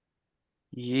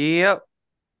 Yep.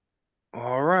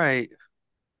 All right.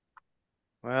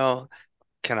 Well,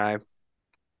 can I?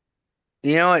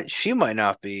 You know what? She might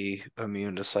not be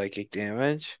immune to psychic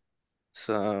damage.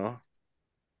 So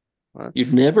You'd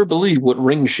let's. never believe what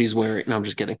ring she's wearing. No, I'm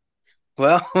just kidding.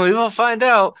 Well, we will find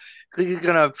out. You're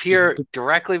gonna appear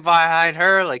directly behind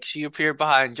her, like she appeared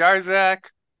behind Jarzak.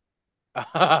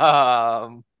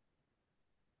 Um,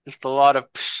 Just a lot of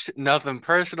nothing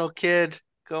personal, kid,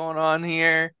 going on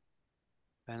here.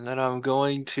 And then I'm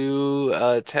going to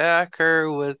attack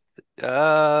her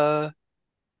uh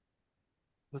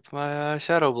with my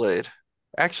Shadow Blade.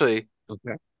 Actually,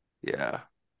 Okay. yeah.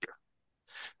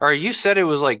 Or you said it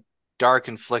was like dark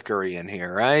and flickery in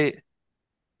here, right?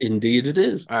 Indeed, it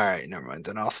is. All right, never mind.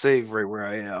 Then I'll save right where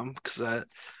I am because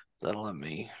that'll let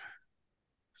me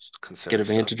Get consider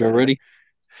stuff advantage better. already.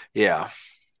 Yeah.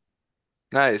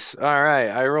 Nice. All right.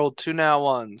 I rolled two now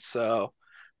ones, so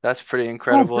that's pretty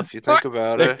Oh, incredible for if you think fuck's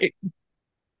about it. sake.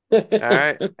 All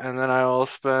right, and then I will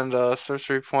spend a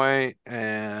sorcery point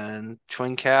and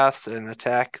twin cast and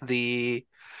attack the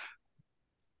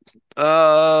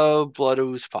blood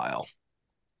ooze pile.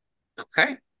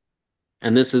 Okay.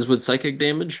 And this is with psychic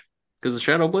damage because of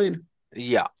Shadow Blade.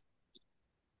 Yeah.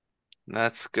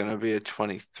 That's gonna be a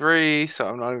 23, so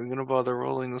I'm not even gonna bother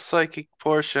rolling the psychic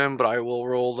portion, but I will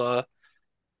roll the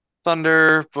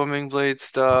thunder, booming blade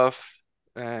stuff,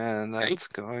 and Okay. that's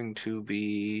going to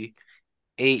be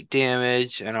 8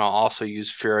 damage, and I'll also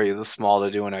use Fury of the Small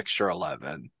to do an extra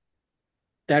 11.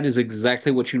 That is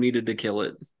exactly what you needed to kill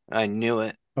it. I knew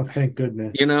it. Oh, thank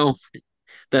You goodness. know,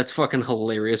 that's fucking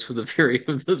hilarious with the fury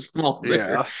of the small there.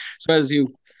 Yeah. So as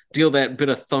you deal that bit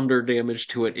of thunder damage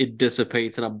to it, it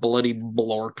dissipates in a bloody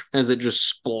blorp as it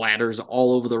just splatters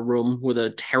all over the room with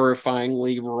a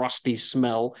terrifyingly rusty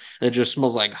smell. It just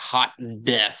smells like hot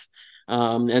death.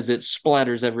 As it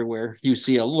splatters everywhere, you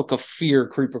see a look of fear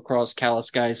creep across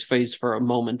Kaliskai's face for a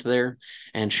moment there,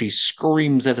 and she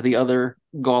screams at the other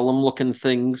golem-looking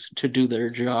things to do their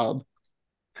job.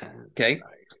 And Okay,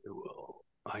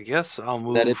 I guess I'll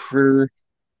is that it move for?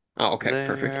 Oh, okay,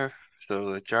 perfect. there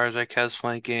so that Jarzak has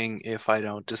flanking if I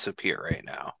don't disappear right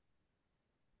now,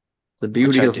 The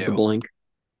which beauty I of the do. blink.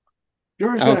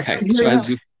 Jarzak, Okay, I'm here so ya. as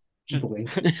you Just, Blink.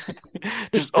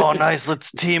 just oh nice,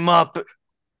 let's team up.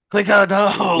 Click out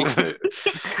no.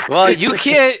 Well, you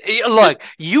can't look.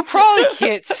 You probably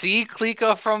can't see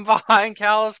Klika from behind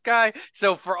Kaliskai,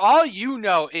 so for all you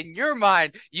know, in your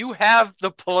mind, you have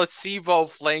the placebo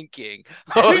flanking.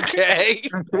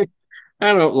 Okay.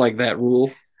 I don't like that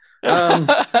rule.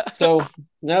 So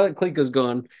now that Klink is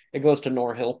gone, it goes to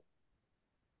Norhill.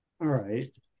 All right.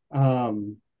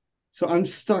 Um, so I'm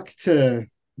stuck to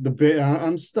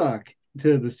I'm stuck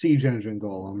to the siege engine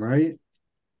golem, right?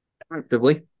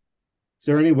 Actively. Is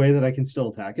there any way that I can still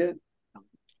attack it?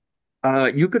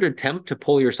 You could attempt to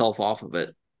pull yourself off of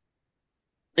it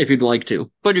if you'd like to,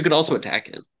 but you could also attack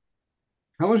it.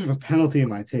 How much of a penalty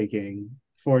am I taking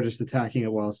for just attacking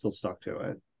it while still stuck to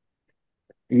it?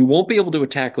 You won't be able to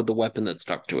attack with the weapon that's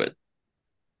stuck to it.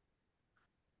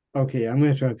 Okay, I'm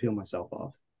gonna try to peel myself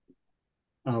off.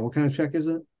 What kind of check is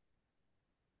it?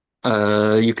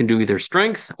 You can do either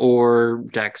strength or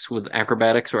dex with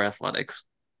acrobatics or athletics.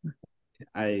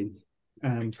 I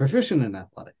am proficient in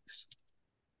athletics.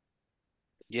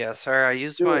 Yeah, sorry, I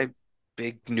used Do it. my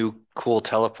big new cool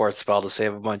teleport spell to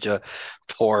save a bunch of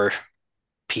poor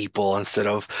people instead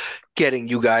of getting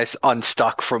you guys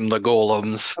unstuck from the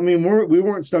golems. I mean, we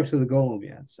weren't stuck to the golem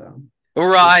yet, so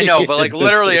Right, I know, but like It's a,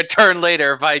 literally a turn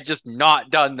later, if I had just not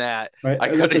done that, right. I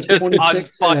could That's have a just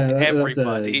 26. unfucked That's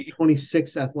a everybody.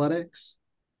 26 athletics.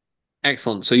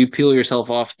 excellent. So you peel yourself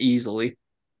off easily.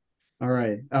 All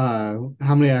right.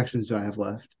 How many actions do I have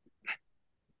left?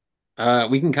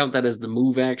 We can count that as the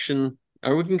move action,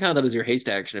 or we can count that as your haste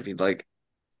action if you'd like.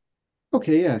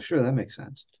 Okay, yeah, sure, that makes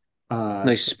sense.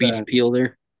 Nice So speedy then, peel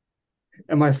there.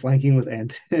 am I flanking with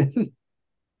Anton?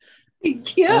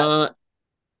 Yeah, Uh,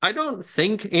 I don't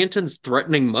think Anton's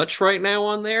threatening much right now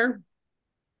on there.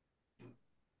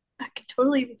 I could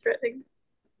totally be threatening.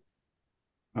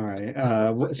 All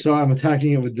right. So I'm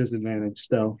attacking it with disadvantage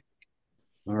still.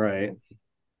 All right.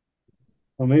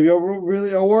 Well, maybe I'll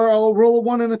roll a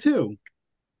one and a two.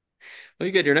 Well,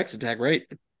 you get your next attack, right?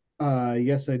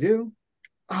 Yes, I do.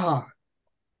 Ah,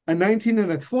 a 19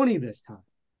 and a 20 this time.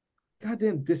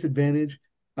 Goddamn disadvantage.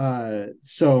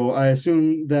 So I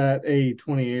assume that a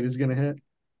 28 is gonna hit.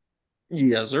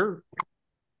 Yes, sir.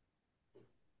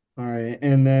 All right,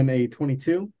 and then a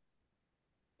 22.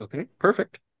 Okay,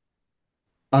 perfect.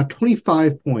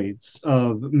 25 points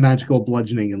of magical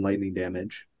bludgeoning and lightning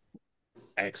damage.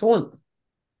 Excellent.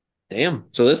 Damn.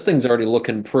 So this thing's already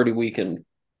looking pretty weakened.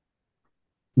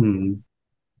 Hmm.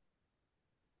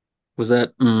 Was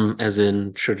that as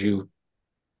in should you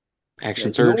Yeah,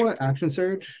 action you know surge? what? Action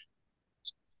surge.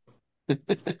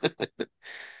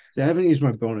 See, I haven't used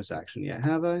my bonus action yet,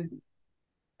 have I?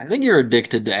 I think you're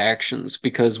addicted to actions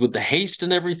because with the haste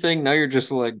and everything, now you're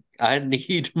just like, I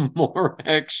need more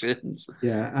actions.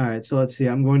 Yeah. All right. So let's see.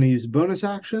 I'm going to use bonus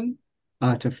action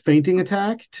to fainting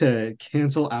attack to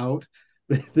cancel out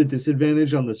the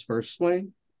disadvantage on this first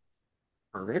swing.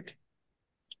 Perfect.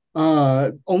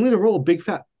 Only to roll a big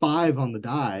fat 5 on the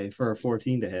die for a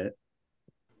 14 to hit.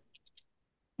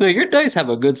 No, your dice have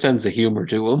a good sense of humor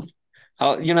to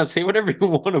them. Say whatever you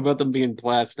want about them being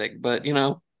plastic, but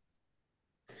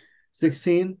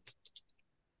 16.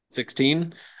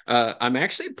 16. I'm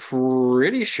actually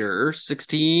pretty sure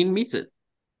 16 meets it.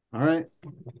 All right.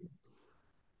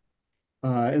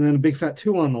 And then a big fat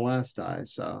 2 on the last die.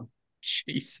 So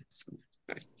Jesus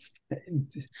Christ.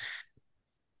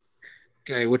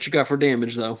 Okay, what you got for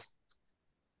damage though?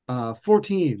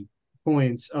 14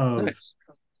 points of, Nice.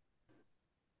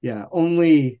 yeah,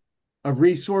 only a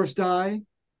resource die,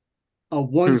 a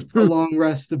once per long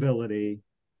rest ability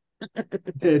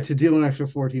to deal an extra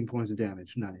 14 points of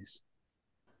damage. Nice.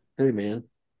 Hey man,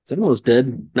 it's almost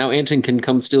dead. Now Anton can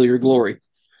come steal your glory.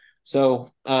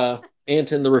 So,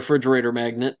 Anton, the refrigerator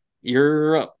magnet,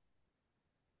 you're up.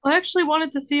 I actually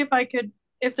wanted to see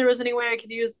if there was any way I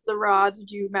could use the rod to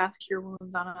do mass cure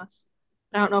wounds on us.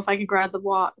 I don't know if I can grab the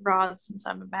rod since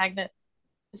I'm a magnet.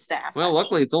 The staff, Well, actually.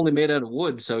 luckily it's only made out of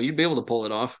wood, so you'd be able to pull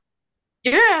it off.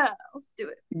 Yeah, let's do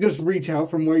it. You just reach out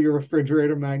from where your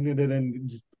refrigerator magneted and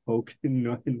just poke in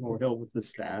Norhill with the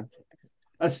staff.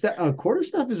 A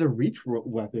quarterstaff is a reach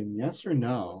weapon, yes or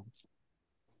no?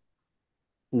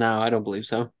 No, I don't believe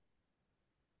so. I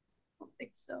don't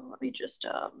think so. Let me just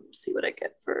see what I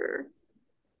get for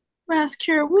mass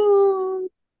cure wounds.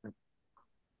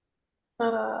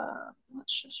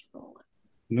 Let's just roll it.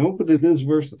 No, but it is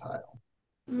versatile.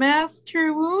 Mass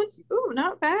cure wounds. Ooh,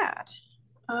 not bad.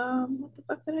 What the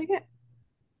fuck did I get?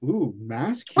 Ooh,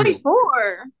 mass cure.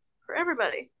 24 for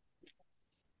everybody.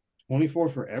 24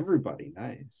 for everybody.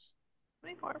 Nice.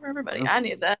 24 for everybody. Yeah. I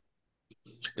need that.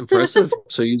 Impressive.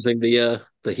 So using the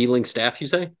healing staff, you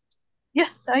say?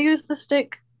 Yes, I use the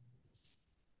stick.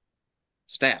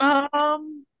 Staff, not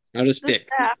a The stick.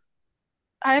 staff.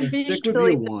 I'm The being stick would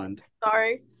be a silly. wand.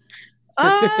 Sorry.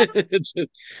 Um,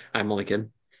 I'm only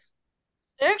kidding.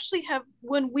 they actually have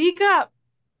when we got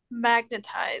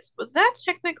magnetized. Was that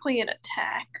technically an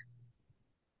attack?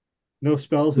 No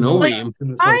spells and No, no ma'am. attacks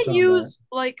in this whole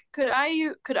combat.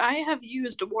 Could I have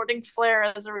used a warding flare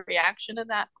as a reaction in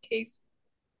that case?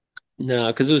 No,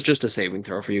 because it was just a saving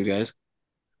throw for you guys.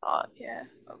 Oh yeah.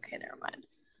 Okay, never mind.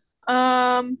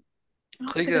 I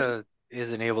don't think I can- Kliga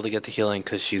isn't able to get the healing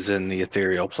because she's in the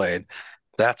ethereal plane.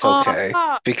 That's Oh okay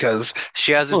fuck. because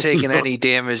she hasn't Oh, taken no. any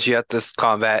damage yet this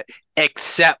combat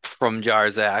except from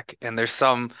Jarzak, and there's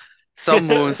some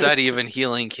wounds that even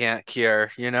healing can't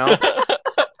cure, you know?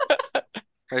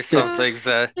 There's some things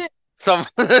that some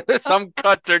some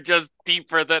cuts are just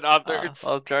deeper than others.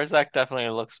 Well, Jarzak definitely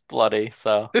looks bloody,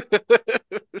 so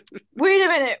Wait a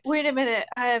minute. Wait a minute.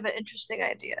 I have an interesting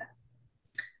idea.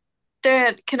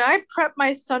 Dad, can I prep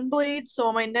my sunblade so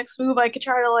on my next move I could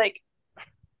try to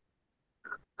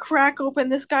crack open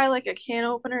this guy like a can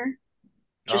opener?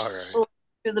 Just All right.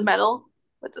 through the metal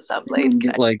with the You can sunblade. Can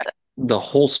get I like try that? the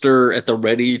holster at the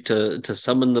ready to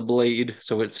summon the blade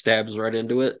so it stabs right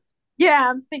into it. Yeah,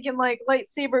 I'm thinking like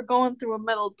lightsaber going through a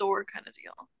metal door kind of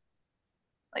deal.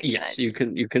 Like, can I Yes, do?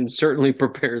 you can certainly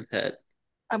prepare that.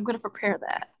 I'm gonna prepare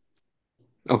that.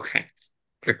 Okay.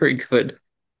 Very good.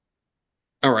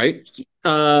 All right.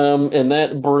 And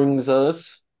that brings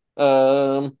us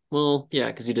well, yeah,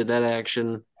 because you did that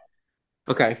action.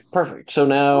 Okay, perfect. So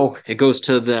now it goes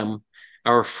to them.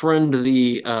 Our friend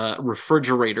the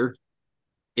refrigerator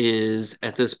is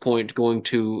at this point going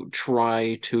to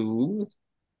try to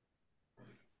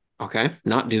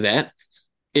not do that.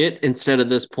 It, instead of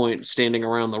this point standing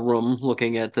around the room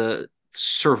looking at the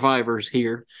survivors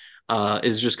here,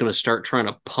 is just going to start trying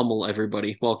to pummel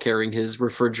everybody while carrying his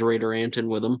refrigerator Anton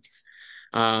with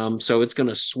him. So it's going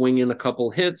to swing in a couple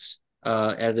hits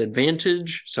at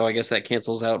advantage. So I guess that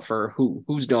cancels out for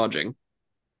who's dodging.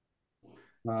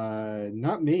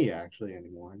 Not me actually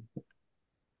anymore.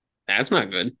 That's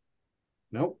not good.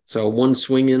 Nope. So one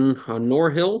swing in on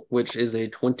Norhill, which is a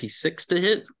 26 to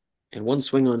hit, and one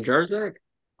swing on Jarzak,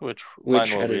 which mine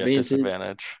which will at be a advantage.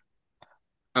 disadvantage.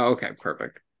 Oh, okay,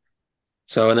 perfect.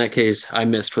 So in that case, I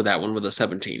missed with that one with a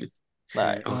 17.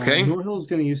 Nice. Okay. Norhill is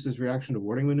going to use his reaction to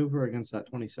warding maneuver against that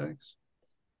 26.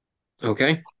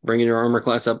 Okay. Bringing your armor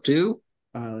class up to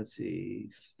Let's see,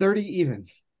 30 even.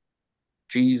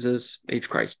 Jesus H.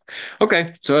 Christ.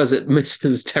 Okay. So as it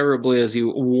misses terribly as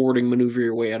you warding maneuver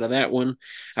your way out of that one,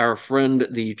 our friend,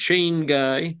 the chain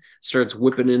guy, starts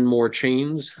whipping in more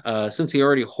chains. Since he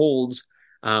already holds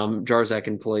Jarzak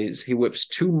in place, he whips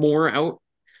two more out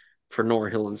for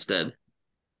Norhill instead.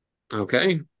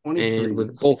 Okay. And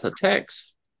with 23s. both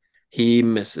attacks, he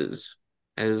misses.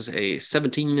 as a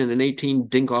 17 and an 18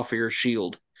 dink off of your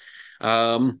shield.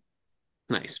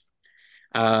 Nice.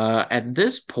 At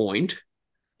this point,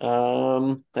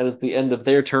 that is the end of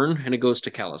their turn, and it goes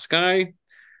to Kalaskai.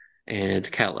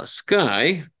 And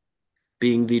Kalaskai,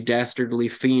 being the dastardly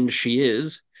fiend she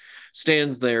is,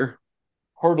 stands there,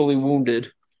 heartily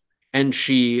wounded, and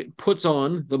she puts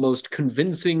on the most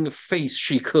convincing face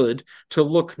she could to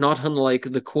look not unlike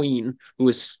the queen, who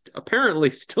is apparently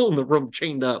still in the room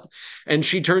chained up. And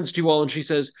she turns to you all and she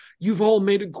says, "You've all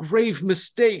made a grave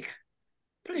mistake.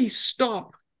 Please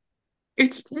stop.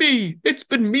 It's me. It's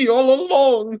been me all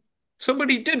along.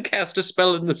 Somebody did cast a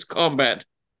spell in this combat."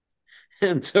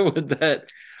 And so with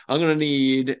that, I'm gonna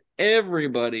need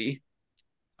everybody.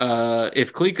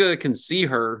 If Klika can see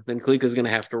her, then Klika's gonna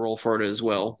have to roll for it as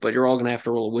well. But you're all gonna have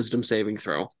to roll a wisdom saving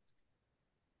throw.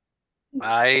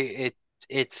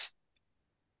 It's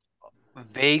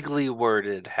vaguely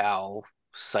worded how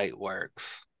sight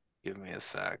works. Give me a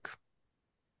sec.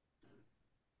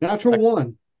 Natural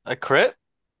one. A crit?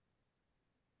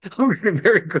 Okay,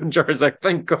 very good, Jarzak.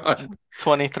 Thank God.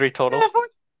 23 total.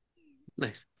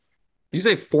 Nice. You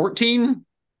say 14?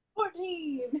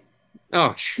 14.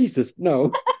 Oh, Jesus,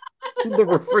 no. The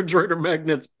refrigerator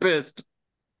magnet's pissed.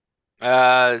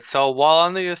 So while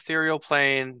on the ethereal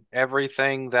plane,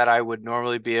 everything that I would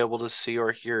normally be able to see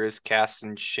or hear is cast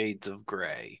in shades of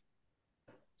gray.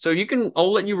 So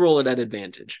I'll let you roll it at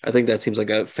advantage. I think that seems like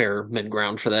a fair mid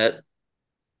ground for that.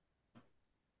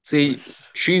 See,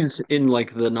 she's in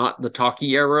like the not the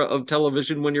talkie era of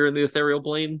television when you're in the ethereal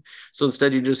plane. So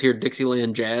instead you just hear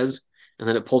Dixieland jazz and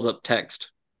then it pulls up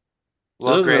text. So it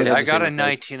Well, doesn't really great. have I the got same a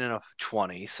effect. 19 and a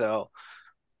 20, so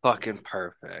fucking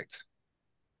perfect.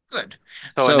 Good.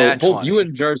 So a So nat both 20. you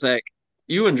and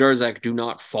Jarzak do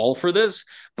not fall for this,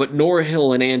 but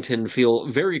Norhill and Anton feel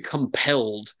very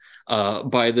compelled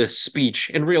by this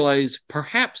speech and realize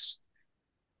perhaps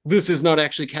this is not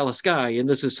actually Kaliskai and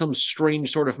this is some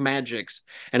strange sort of magics.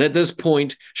 And at this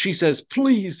point, she says,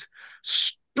 "Please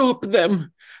stop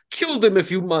them. Kill them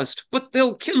if you must, but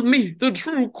they'll kill me, the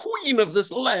true queen of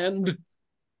this land."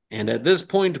 And at this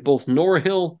point, both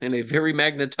Norhill and a very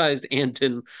magnetized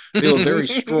Anton feel a very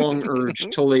strong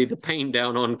urge to lay the pain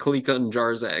down on Kalika and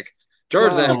Jarzak.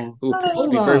 Jarzak, Well, who appears to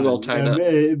hold be very well on. tied up.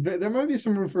 There might be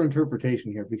some room for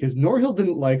interpretation here because Norhill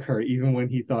didn't like her even when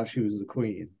he thought she was the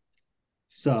queen.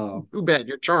 So, Too bad,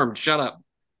 you're charmed. Shut up.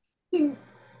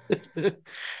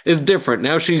 It's different.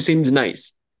 Now she seems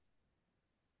nice.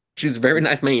 She's a very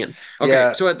nice man. Okay,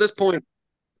 Yeah, so at this point,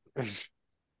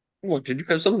 what, did you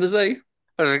have something to say?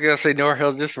 I was gonna say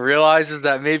Norhill just realizes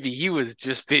that maybe he was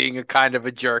just being a kind of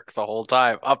a jerk the whole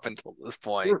time up until this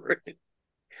point.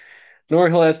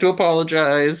 Norhill has to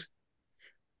apologize.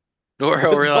 Norhill That's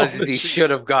all realizes that he she should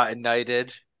have gotten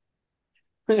knighted.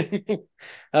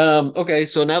 Okay,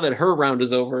 so now that her round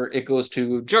is over, it goes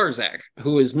to Jarzak,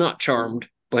 who is not charmed,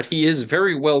 but he is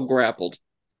very well grappled.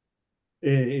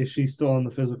 is she still on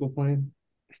the physical plane?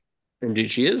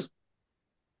 Indeed, she is.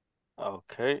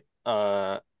 Okay.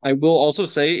 I will also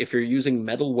say, if you're using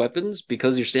metal weapons,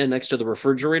 because you're standing next to the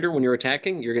refrigerator when you're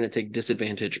attacking, you're going to take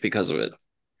disadvantage because of it.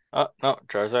 No,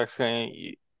 Jarzak's gonna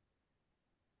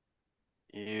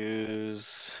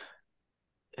use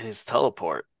his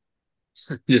teleport.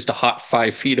 Just a hot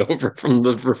 5 feet over from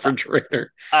the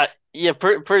refrigerator. Yeah,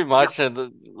 pretty much,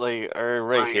 like, or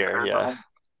right here, yeah.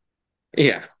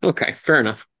 Yeah, okay, fair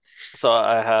enough. So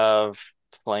I have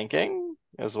flanking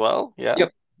as well, yeah.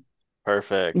 Yep.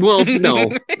 Perfect. Well, no,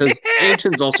 because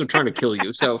Anton's also trying to kill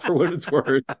you. So for what it's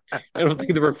worth, I don't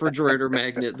think the refrigerator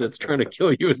magnet that's trying to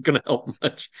kill you is going to help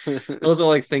much. I also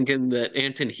like thinking that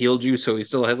Anton healed you, so he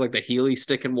still has like the Healy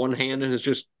stick in one hand and is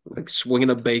just like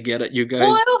swinging a baguette at you Well,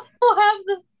 I guys. also have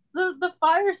the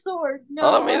fire sword.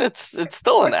 Well, No, I mean, it's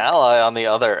still an ally on the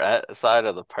other side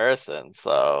of the person,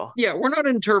 so Yeah, we're not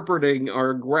interpreting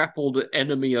our grappled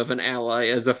enemy of an ally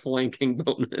as a flanking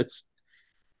bonus.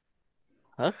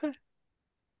 okay.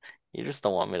 You just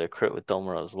don't want me to crit with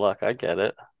Domoro's luck. I get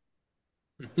it.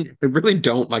 I really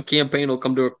don't. My campaign will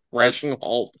come to a A crashing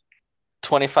halt.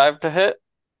 25 to hit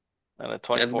and a That's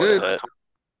 24 to good. hit.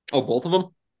 Oh, both of them?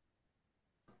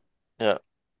 Yeah.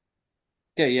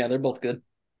 Yeah, they're both good.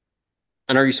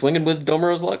 And are you swinging with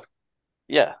Domoro's luck?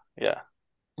 Yeah, yeah.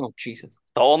 Oh, Jesus.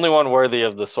 The only one worthy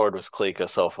of the sword was Klika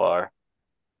so far.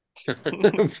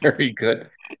 Very good.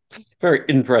 Very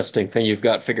interesting thing you've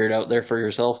got figured out there for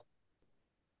yourself.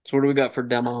 So what do we got for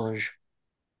damage?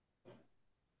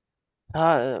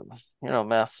 Uh,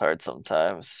 math's hard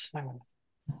sometimes.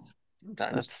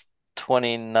 Sometimes. That's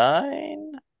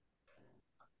 29.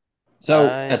 So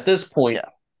at this point, Yeah.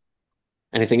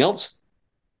 anything else?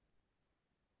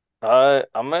 I'm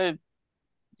gonna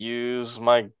use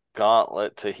my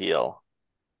gauntlet to heal.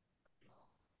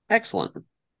 Excellent.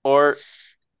 Or,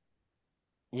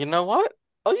 you know what?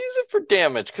 I'll use it for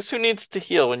damage, because who needs to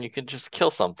heal when you can just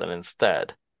kill something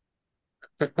instead?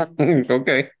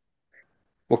 Okay.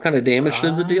 What kind of damage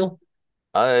does it Uh, deal?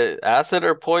 Acid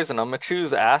or poison? I'm gonna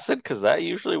choose acid because that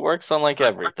usually works on like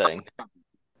everything.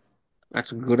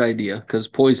 That's a good idea because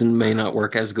poison may not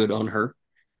work as good on her,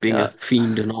 being Yeah. a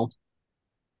fiend and all.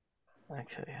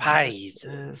 Okay, how much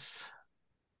Poison. is...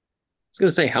 I was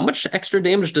gonna say, how much extra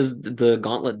damage does the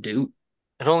gauntlet do?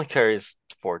 It only carries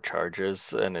 4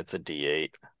 charges and it's a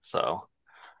D8, so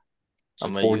So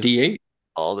I'm gonna use 4d8.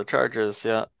 all the charges.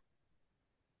 Yeah.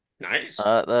 Nice.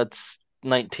 That's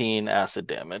 19 acid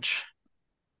damage.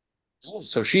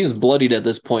 So she is bloodied at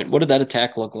this point. What did that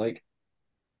attack look like?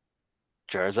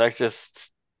 Jarzak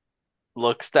just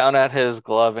looks down at his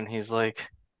glove and he's like,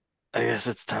 I guess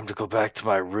it's time to go back to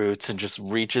my roots, and just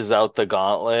reaches out the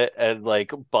gauntlet and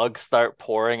like bugs start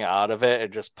pouring out of it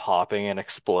and just popping and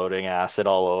exploding acid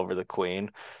all over the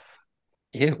queen.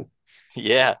 Ew.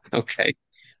 Yeah. Okay.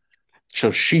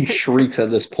 So she shrieks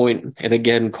at this point and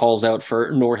again calls out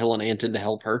for Norhill and Anton to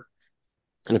help her.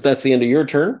 And if that's the end of your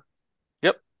turn,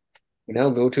 Yep. we now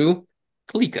go to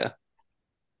Kalika.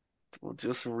 Will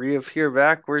just reappear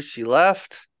back where she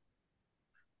left.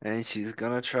 And she's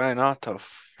gonna try not to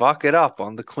fuck it up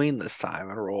on the queen this time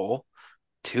and roll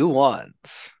 2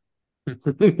 1s.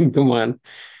 Come on.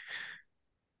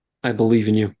 I believe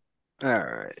in you.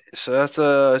 Alright, so that's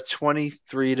a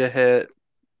 23 to hit.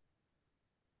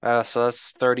 So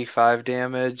that's 35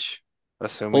 damage.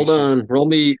 Assuming Hold she's on. Roll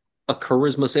me a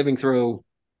charisma saving throw.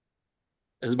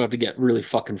 It's about to get really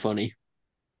fucking funny.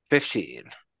 15.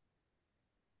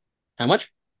 How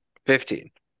much?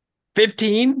 15.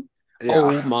 15? Yeah.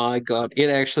 Oh my God. It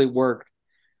actually worked.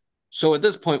 So at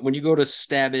this point, when you go to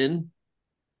stab in,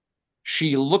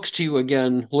 she looks to you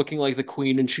again, looking like the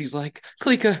queen, and she's like,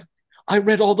 Klika, I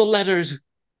read all the letters.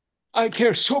 I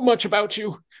care so much about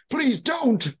you. Please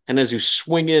don't. And as you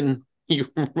swing in, you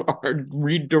are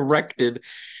redirected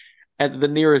at the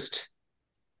nearest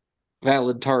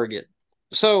valid target.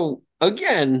 So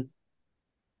again,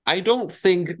 I don't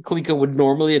think Klika would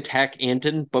normally attack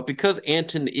Anton, but because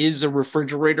Anton is a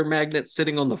refrigerator magnet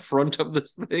sitting on the front of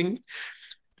this thing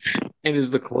and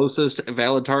is the closest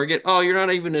valid target, oh, you're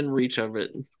not even in reach of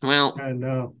it. Well,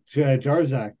 No,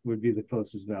 Jarzak would be the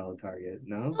closest valid target.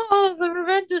 No, Oh, the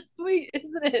revenge is sweet,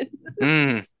 isn't it?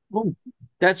 Mm. oh,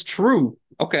 that's true.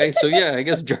 Okay, so yeah, I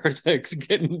guess Jarzak's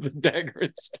getting the dagger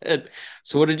instead.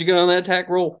 So what did you get on that attack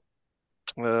roll?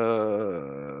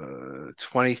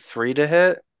 23 to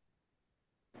hit.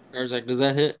 Jarzak, does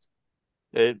that hit?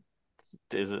 It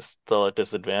is it still a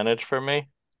disadvantage for me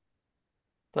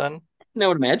then? I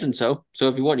would imagine so. So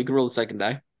if you want, you can roll the second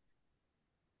die.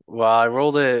 Well, I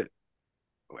rolled it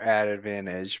at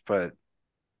advantage, but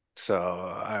so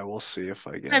I will see if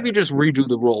I Have get. you just redo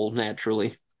the roll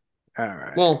naturally? All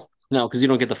right. Well, no, because you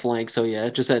don't get the flank, so yeah,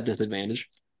 just at disadvantage.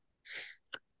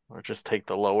 Or just take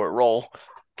the lower roll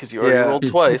because you already Yeah. rolled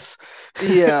twice.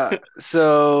 Yeah.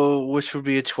 So which would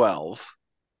be a 12.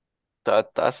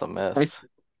 That's a miss.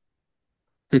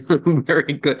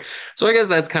 Very good. So I guess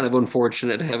that's kind of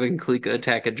unfortunate having Klika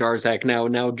attack at Jarzak now.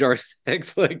 Now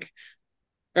Jarzak's like,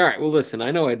 all right, well, listen,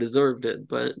 I know I deserved it,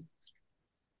 but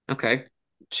okay.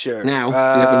 Sure. Now,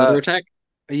 do you have another attack?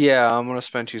 Yeah, I'm gonna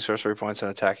spend 2 sorcery points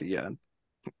and attack again.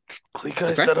 Click, I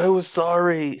Okay. said I was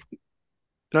sorry.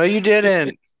 No, you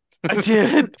didn't. I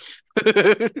did.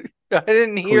 I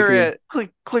didn't hear Klika's it.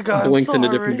 Click, I'm blinked in a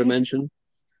different sorry. dimension.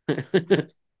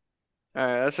 All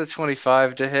right, that's a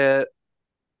 25 to hit,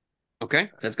 Okay,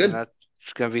 that's and good.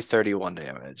 that's gonna be 31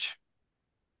 damage.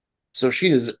 So she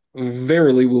is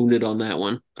verily wounded on that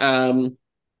one.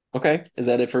 Okay, is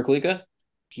that it for Klika?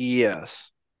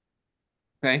 Yes.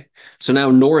 Okay. So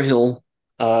now Norhill,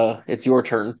 it's your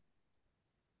turn,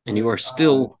 and you or are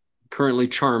still currently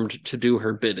charmed to do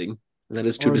her bidding. That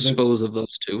is to or the dispose of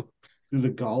those two. do the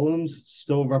golems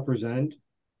still represent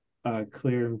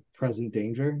clear and present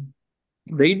danger?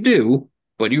 They do,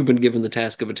 but you've been given the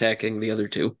task of attacking the other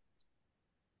two.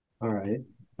 All right.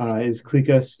 Is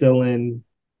Klika still in?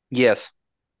 Yes.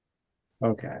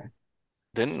 Okay.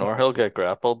 Didn't So Norhill get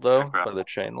grappled though by the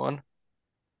chain one?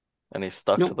 And he's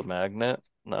stuck to Nope. the magnet?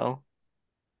 No?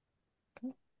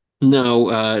 No,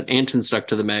 Anton stuck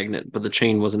to the magnet, but the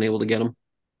chain wasn't able to get him.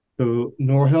 so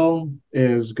Norhill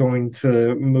is going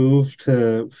to move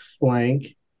to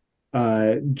flank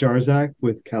Jarzak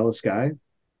with Kaliskai.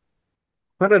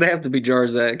 Why did it have to be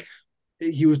Jarzak?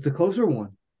 He was the closer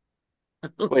one.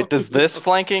 Wait, does this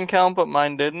flanking count but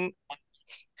mine didn't?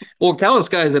 Well,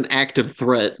 Kaliskai is an active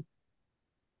threat.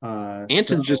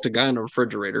 Anton's just So a guy in a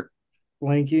refrigerator.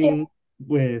 flanking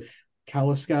with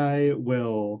Kaliskai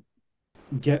will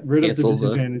get rid of the Cancel the.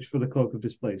 disadvantage for the Cloak of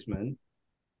Displacement.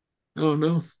 Oh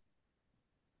no.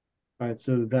 All right,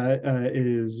 so that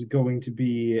is going to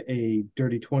be a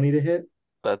dirty 20 to hit.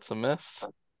 That's a miss.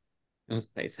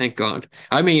 Okay, thank God.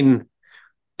 I mean,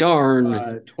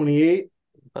 darn. 28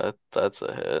 That's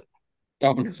a hit.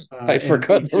 Oh, no. I and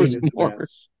forgot there 18 was is a more.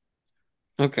 miss.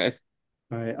 Okay.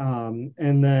 All right,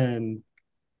 and then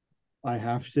I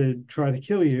have to try to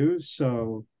kill you,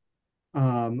 so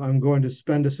I'm going to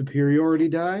spend a superiority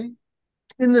die.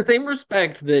 In the same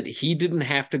respect that he didn't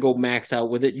have to go max out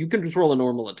with it, you can just roll a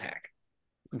normal attack.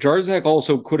 Jarzak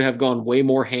also could have gone way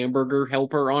more hamburger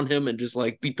helper on him and just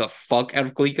like beat the fuck out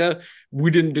of Klika. We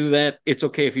didn't do that. It's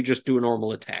okay if you just do a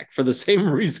normal attack for the same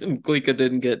reason Klika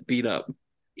didn't get beat up.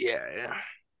 Yeah.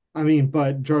 I mean,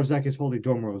 but Jarzak is holding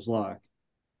Dormoro's luck.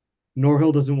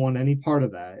 Norhill doesn't want any part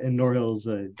of that, and Norhill's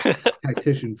a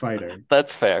tactician fighter.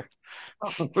 That's fair.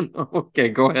 Oh, no. Okay,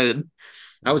 go ahead.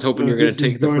 I was hoping So you were going this to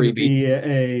is take the going to freebie. be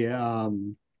a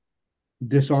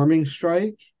disarming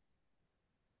strike.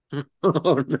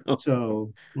 Oh no.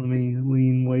 So let me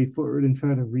lean way forward and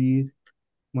try to read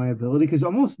my ability because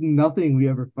almost nothing we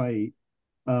ever fight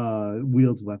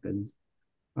wields weapons.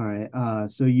 All right.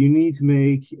 So you need to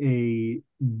make a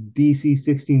DC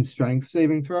 16 strength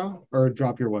saving throw or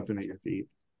drop your weapon at your feet.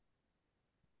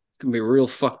 It's gonna be real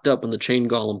fucked up when the chain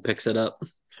golem picks it up.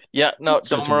 Yeah, no,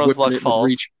 Starts Domoro's whipping luck it with falls.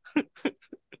 reach.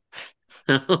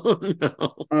 Oh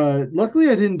no. Luckily,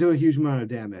 I didn't do a huge amount of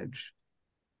damage.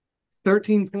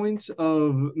 13 points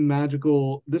of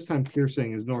magical, this time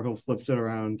piercing, as Norhill flips it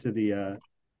around to the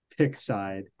pick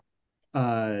side.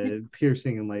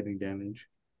 Piercing and lightning damage.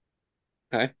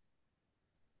 Okay.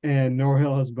 And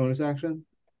Norhill has a bonus action.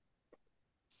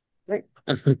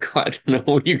 Oh God, no,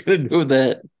 what are you gonna do with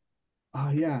that? Oh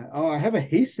yeah. Oh, I have a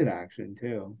hasted action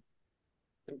too.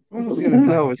 Norhill's gonna attack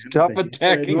No, again with stop a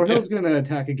attacking him. Norhill's gonna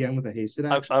attack again with a hasted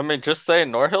I, action. I mean, just saying,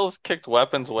 Norhill's kicked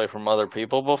weapons away from other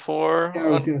people before Yeah, I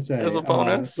was on, gonna as say. a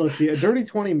bonus. Let's see. A dirty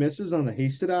 20 misses on the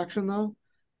hasted action though,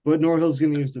 but Norhill's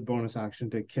gonna use the bonus action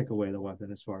to kick away the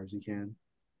weapon as far as he can.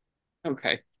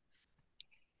 Okay.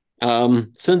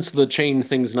 Since the chain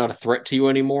thing's not a threat to you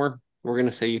anymore, we're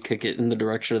gonna say you kick it in the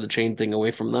direction of the chain thing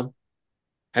away from them.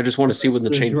 I just want to see when That's the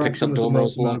the chain picks direction up with the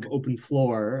most Domro's amount luck. of open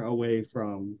floor away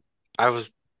from. I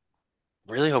was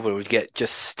really hoping it would get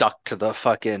just stuck to the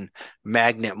fucking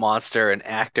magnet monster and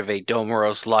activate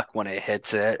Domoro's luck when it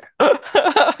hits it.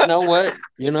 You know what?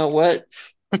 You know what?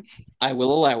 I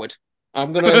will allow it.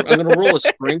 I'm gonna roll a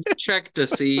strength check to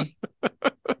see.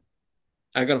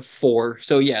 I got a 4.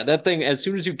 So yeah, that thing, as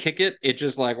soon as you kick it, it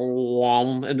just like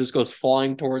whom and just goes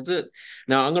flying towards it.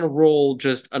 Now I'm gonna roll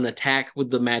just an attack with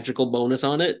the magical bonus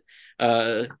on it.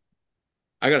 Uh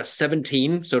I got a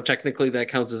 17, so technically that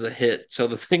counts as a hit. So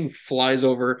the thing flies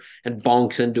over and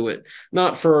bonks into it.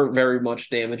 Not for very much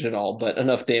damage at all, but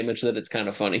enough damage that it's kind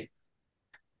of funny.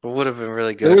 It would have been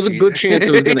really There good was if a good chance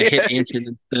it was gonna hit you.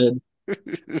 Anton instead.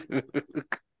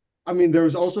 I mean, there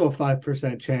was also a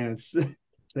 5% chance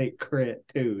they crit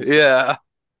too. So. Yeah.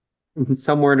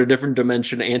 Somewhere in a different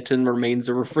dimension, Anton remains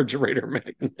a refrigerator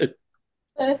magnet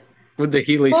Uh, with the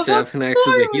Healy well, staff and acts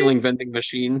as a sorry. healing vending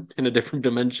machine in a different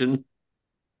dimension.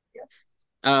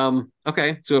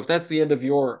 Okay, so if that's the end of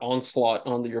your onslaught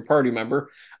on your party member,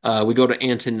 we go to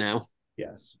Anton now.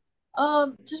 Yes.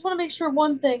 Just want to make sure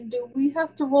one thing. Do we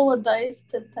have to roll a dice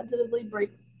to tentatively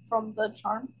break from the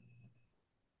charm?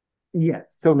 Yes.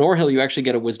 So Norhill, you actually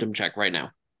get a wisdom check right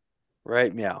now.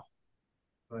 Right, meow.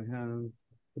 I have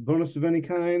a bonus of any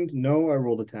kind. No, I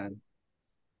rolled a 10.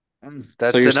 So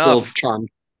That's you're still enough. charmed.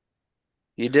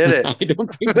 You did it. I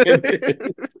don't think it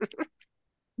is.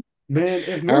 Man,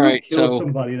 if All Norhill right, kills so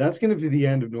somebody, that's going to be the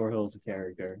end of Norhill as a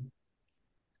character.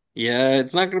 yeah,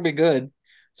 it's not going to be good.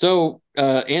 So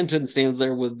Anton stands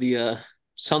there with the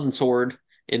sun sword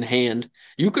in hand.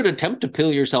 You could attempt to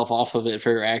peel yourself off of it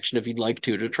for your action if you'd like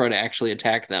to try to actually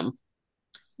attack them.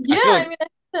 Yeah, I feel I like mean, I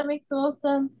think that makes the most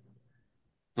sense.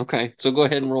 okay, so go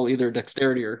ahead and roll either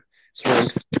dexterity or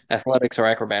strength, athletics or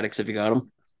acrobatics if you got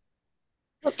them.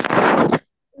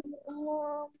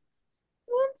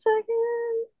 One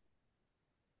second.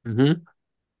 Mm-hmm.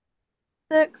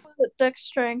 Dex, was it dex,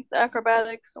 strength,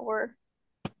 acrobatics, or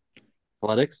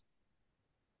Athletics.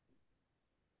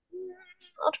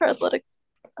 I'll try athletics.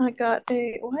 I got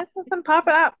a. Why is nothing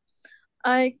popping up?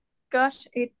 I got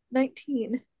a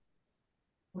 19.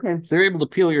 Okay. So you're able to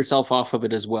peel yourself off of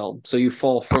it as well. So you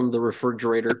fall from the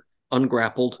refrigerator,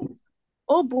 ungrappled,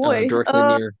 Oh boy. directly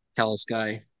near Callus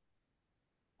Guy.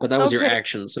 But that was your Okay.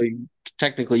 action, so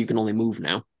technically you can only move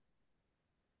now.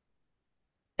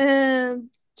 And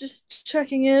just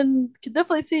checking in. Can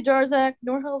definitely see Jarzak.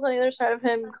 Norhill's on the other side of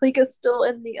him. Klika's still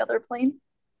in the other plane.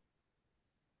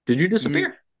 Did you N-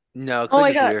 disappear? no, Oh click my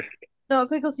is god. here. No,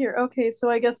 Klika's here. Okay, so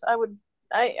I guess I would.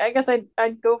 I guess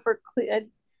I'd go for I'd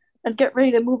get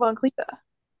ready to move on Klika.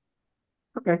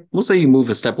 Okay. We'll say you move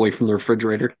a step away from the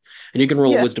refrigerator, and you can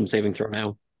roll a Yeah. wisdom saving throw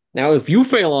now. Now, if you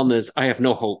fail on this, I have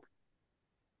no hope.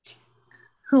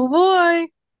 Oh boy.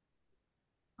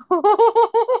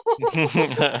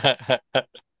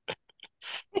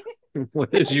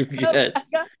 What did you Oops, get?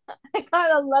 I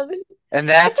got 11. And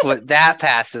that's what that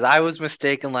passes. I was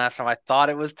mistaken last time. I thought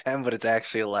it was 10, but it's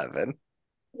actually 11.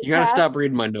 You It got to stop passed.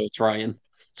 reading my notes, Ryan.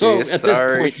 Yeah, So at this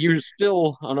sorry. point, you're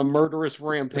still on a murderous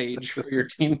rampage for your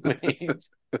teammates.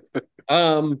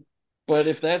 Um, but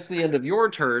if that's the end of your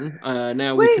turn,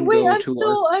 now we can Wait, go to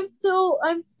our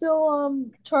I'm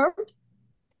still charmed.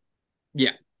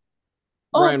 yeah.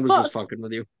 Oh Ryan was just fuck. fucking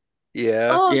with you. Yeah.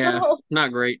 Oh Yeah, no.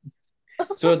 not great.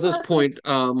 So at this That's like point,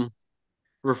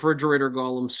 refrigerator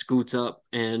golem scoots up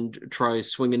and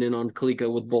tries swinging in on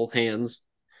Klika with both hands,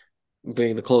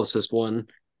 being the closest one.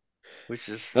 Which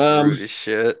is Um, rude as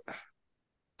shit.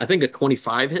 I think a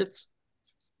 25 hits.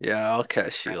 Yeah, I'll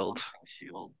cast shield.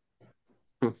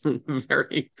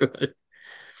 Very good.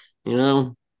 You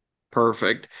know,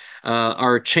 perfect.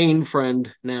 Our chain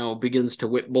friend now begins to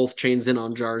whip both chains in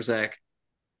on Jarzak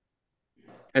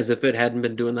as if it hadn't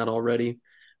been doing that already.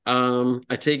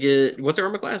 I take it. What's our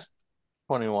armor class?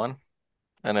 21,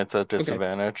 and it's a Okay.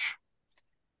 disadvantage.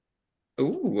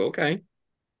 Ooh, okay.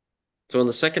 So on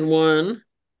the second one,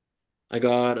 I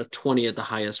got a 20 at the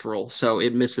highest roll, so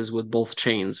it misses with both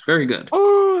chains. Very good.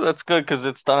 Ooh, that's good because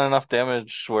it's done enough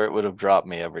damage where it would have dropped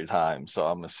me every time. So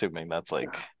I'm assuming that's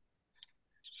like.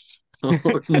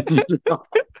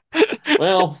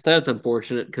 Well, that's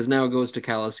unfortunate because now it goes to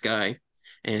Kaliskai,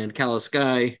 and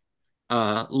Kaliskai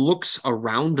looks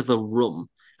around the room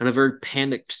in a very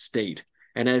panicked state.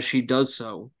 And as she does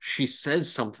so, she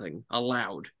says something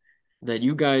aloud that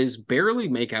you guys barely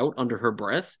make out under her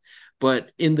breath.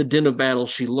 But in the din of battle,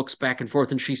 she looks back and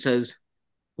forth and she says,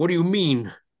 "What do you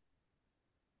mean?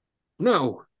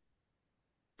 No,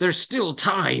 there's still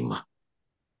time."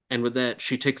 And with that,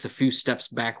 she takes a few steps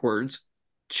backwards.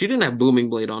 She didn't have Booming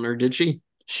Blade on her, did she?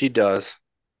 She does.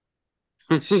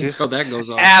 She So that goes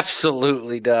off.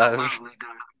 absolutely does.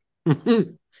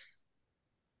 10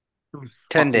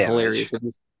 Fucking damage. hilarious.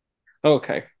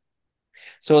 Okay.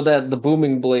 So that the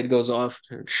booming blade goes off,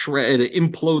 it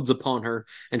implodes upon her,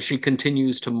 and she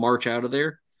continues to march out of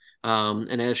there.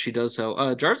 And as she does so,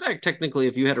 Jarzak, technically,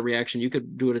 if you had a reaction, you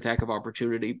could do an attack of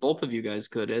opportunity. Both of you guys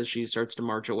could as she starts to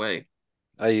march away.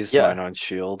 I used Yeah, mine on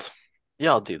shield.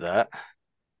 yeah, I'll do that.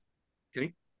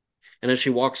 Okay. And as she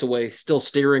walks away, still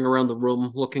staring around the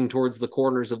room, looking towards the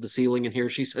corners of the ceiling, and here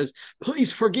she says,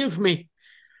 "Please forgive me.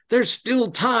 There's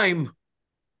still time."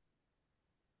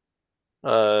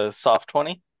 Soft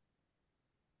 20.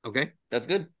 Okay, that's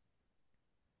good.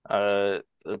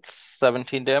 It's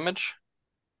 17 damage.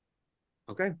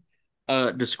 Okay.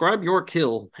 Describe your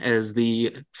kill as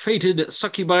the fated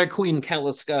succubi queen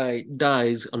Kaliskai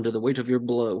dies under the weight of your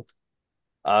blow.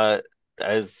 Uh,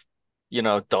 as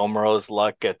Domro's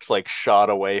luck gets like shot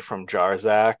away from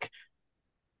Jarzak,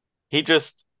 he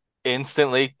just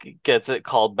instantly gets it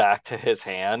called back to his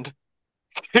hand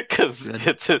because Good.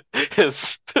 it's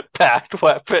his packed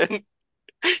weapon.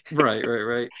 Right.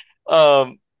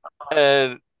 Um,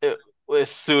 and as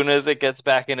soon as it gets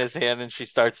back in his hand and she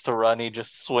starts to run, he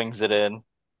just swings it in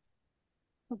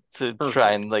to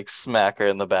try Perfect. and like smack her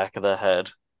in the back of the head.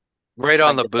 Right Try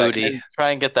on and the get that. booty.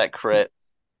 Try and get that crit.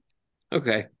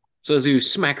 Okay. So as you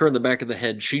smack her in the back of the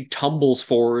head, she tumbles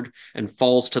forward and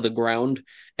falls to the ground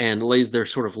and lays there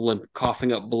sort of limp,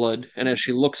 coughing up blood. And as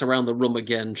she looks around the room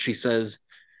again, she says,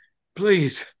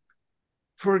 "Please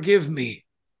forgive me.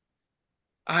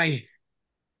 I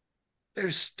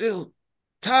there's still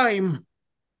time."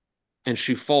 And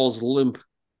she falls limp.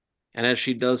 And as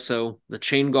she does so, the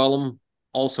chain golem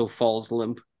also falls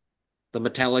limp. The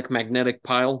metallic magnetic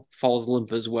pile falls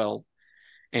limp as well.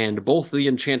 And both the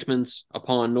enchantments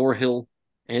upon Norhill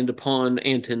and upon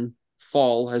Anton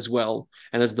fall as well.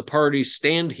 And as the party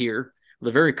stand here, with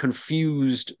a very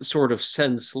confused sort of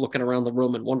sense, looking around the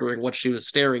room and wondering what she was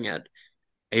staring at,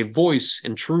 a voice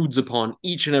intrudes upon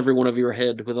each and every one of your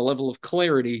head with a level of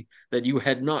clarity that you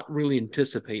had not really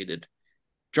anticipated.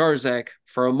 Jarzak,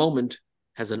 for a moment,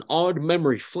 has an odd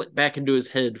memory flit back into his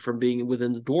head from being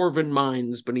within the dwarven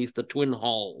mines beneath the twin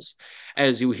halls,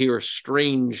 as you hear a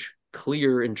strange,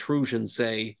 clear intrusion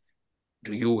say,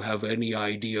 "Do you have any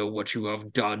idea what you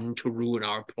have done to ruin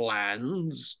our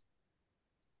plans?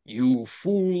 You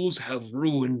fools have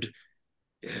ruined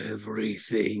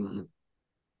everything.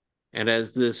 And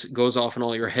as this goes off in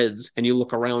all your heads, and you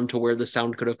look around to where the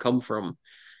sound could have come from,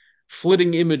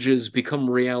 flitting images become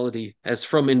reality as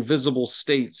from invisible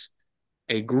states,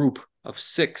 a group of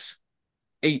 6,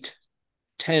 8,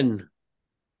 10,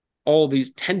 all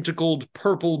these tentacled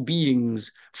purple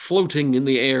beings floating in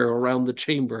the air around the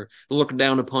chamber look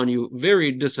down upon you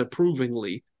very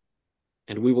disapprovingly.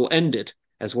 And we will end it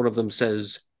as one of them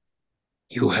says,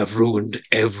 "You have ruined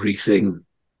everything,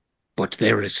 but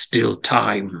there is still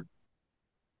time."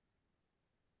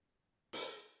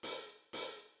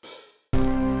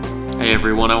 Hey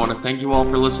everyone, I want to thank you all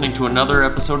for listening to another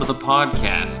episode of the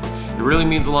podcast. It really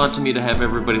means a lot to me to have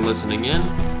everybody listening in,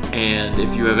 and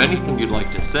if you have anything you'd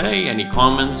like to say, any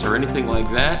comments or anything like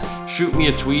that, shoot me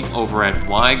a tweet over at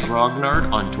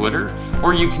ygrognard on Twitter,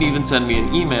 or you can even send me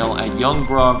an email at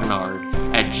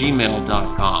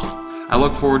younggrognard@gmail.com. I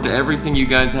look forward to everything you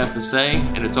guys have to say,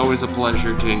 and it's always a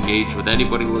pleasure to engage with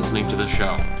anybody listening to the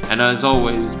show. And as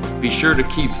always, be sure to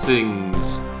keep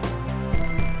things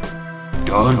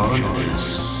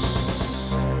Dungeons.